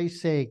for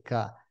Christ's sake.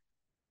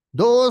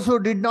 Those who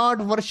did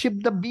not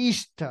worship the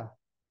beast,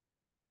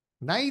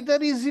 neither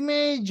his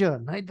image,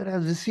 neither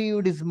has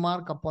received his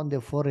mark upon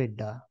their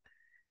forehead.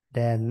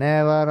 They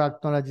never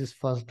acknowledged his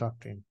first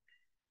doctrine.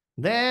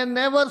 They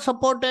never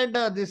supported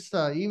this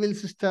evil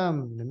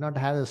system, did not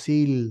have a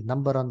seal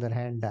number on their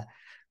hand.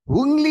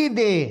 Only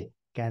they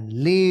can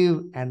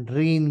live and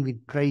reign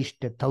with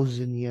Christ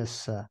 1,000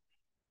 years.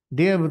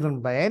 Dear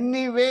brethren, by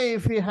any way,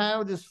 if we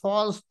have these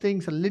false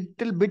things a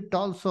little bit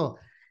also,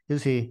 you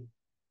see,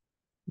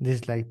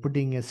 this is like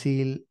putting a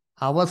seal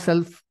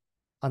ourselves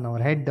on our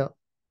head,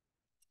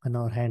 on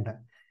our hand.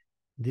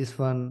 This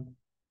one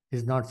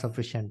is not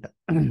sufficient.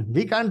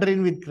 We can't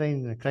reign with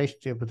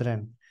Christ,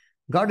 brethren.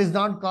 God is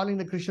not calling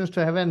the Christians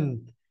to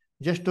heaven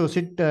just to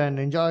sit and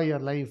enjoy your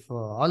life.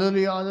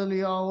 Hallelujah,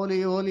 hallelujah,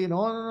 holy, holy.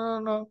 No, no, no,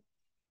 no.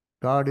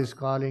 God is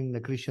calling the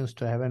Christians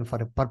to heaven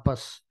for a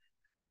purpose,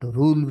 to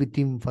rule with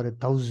him for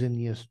 1,000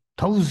 years.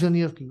 1,000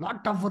 years,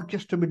 lot of work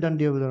has to be done,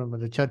 dear brethren, by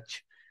the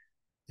church.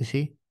 You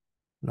see?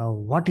 Now,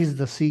 what is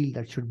the seal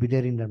that should be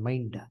there in their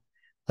mind?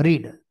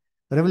 Read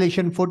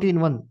Revelation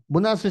 14:1.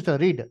 Buna sister,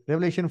 read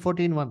Revelation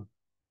 14:1.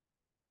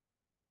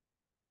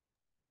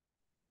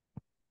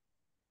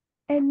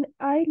 And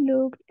I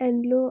looked,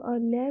 and lo, a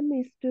Lamb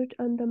stood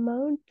on the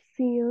Mount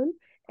Sion,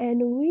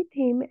 and with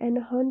him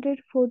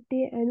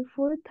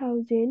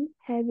 144,000,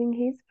 having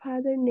his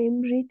Father's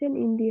name written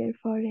in their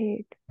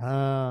forehead.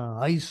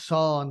 I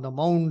saw on the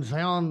Mount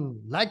Zion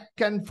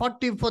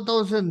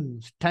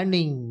 144,000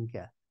 standing,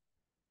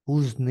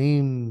 whose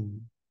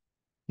name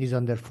is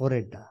on their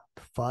forehead,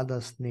 the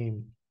Father's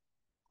name.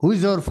 Who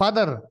is our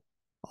Father?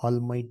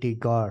 Almighty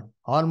God.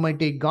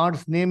 Almighty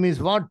God's name is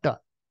what?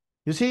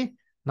 You see,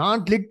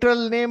 not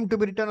literal name to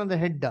be written on the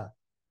head.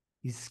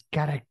 His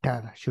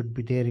character should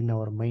be there in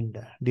our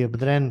mind. Dear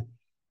brethren,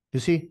 you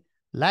see,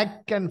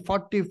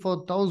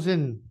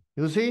 144,000,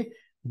 you see,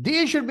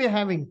 they should be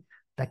having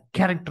the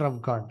character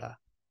of God.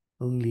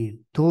 Only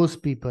those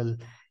people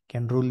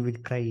can rule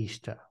with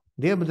Christ.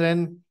 Dear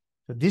brethren,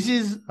 so this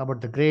is about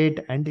the great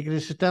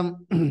Antichrist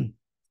system.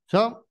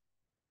 So,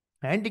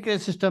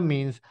 Antichrist system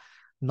means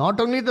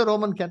not only the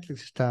Roman Catholic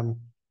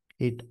system,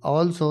 it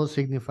also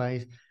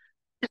signifies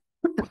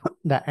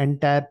the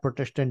entire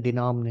Protestant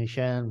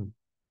denomination.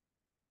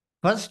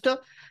 First,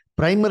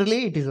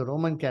 primarily it is a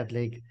Roman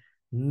Catholic.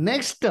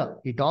 Next,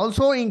 it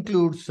also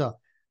includes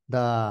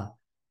the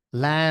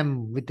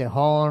lamb with a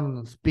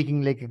horn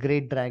speaking like a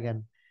great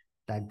dragon,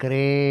 the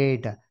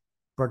great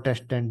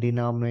Protestant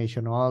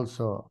denomination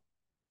also.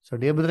 So,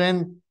 dear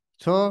brethren,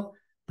 so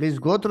please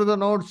go through the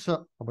notes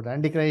about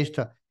Antichrist.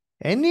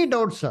 Any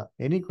doubts,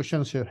 any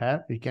questions you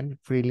have, you can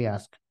freely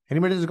ask.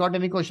 Anybody has got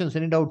any questions,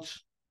 any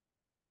doubts?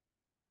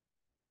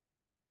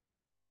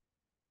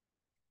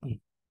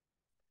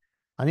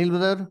 Anil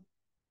brother,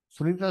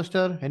 Sunita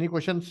sister, any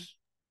questions?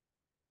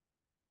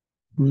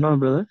 No,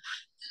 brother.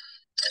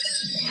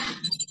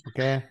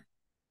 Okay.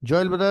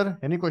 Joel brother,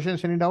 any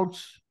questions, any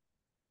doubts?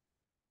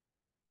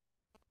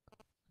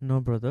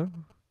 No, brother.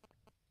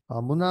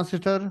 Munna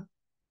sister?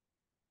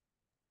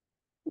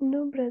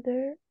 No,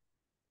 brother.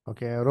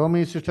 Okay.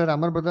 Romy sister,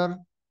 Amar brother?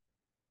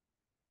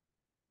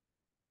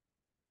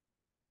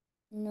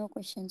 No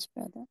questions,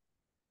 brother.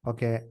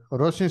 Okay.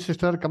 Roshni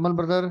sister, Kamal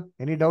brother,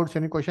 any doubts,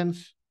 any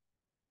questions?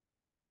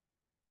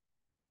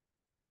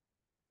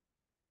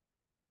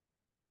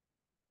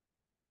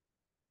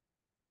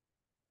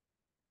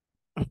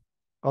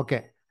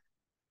 Okay.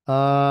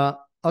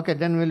 Okay,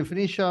 then we'll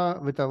finish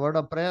with a word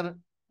of prayer.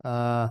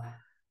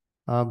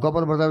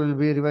 Gopal brother will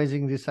be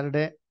revising this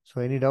Saturday.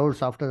 So any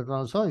doubts after that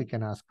also, you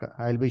can ask.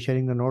 I'll be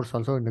sharing the notes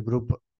also in the group.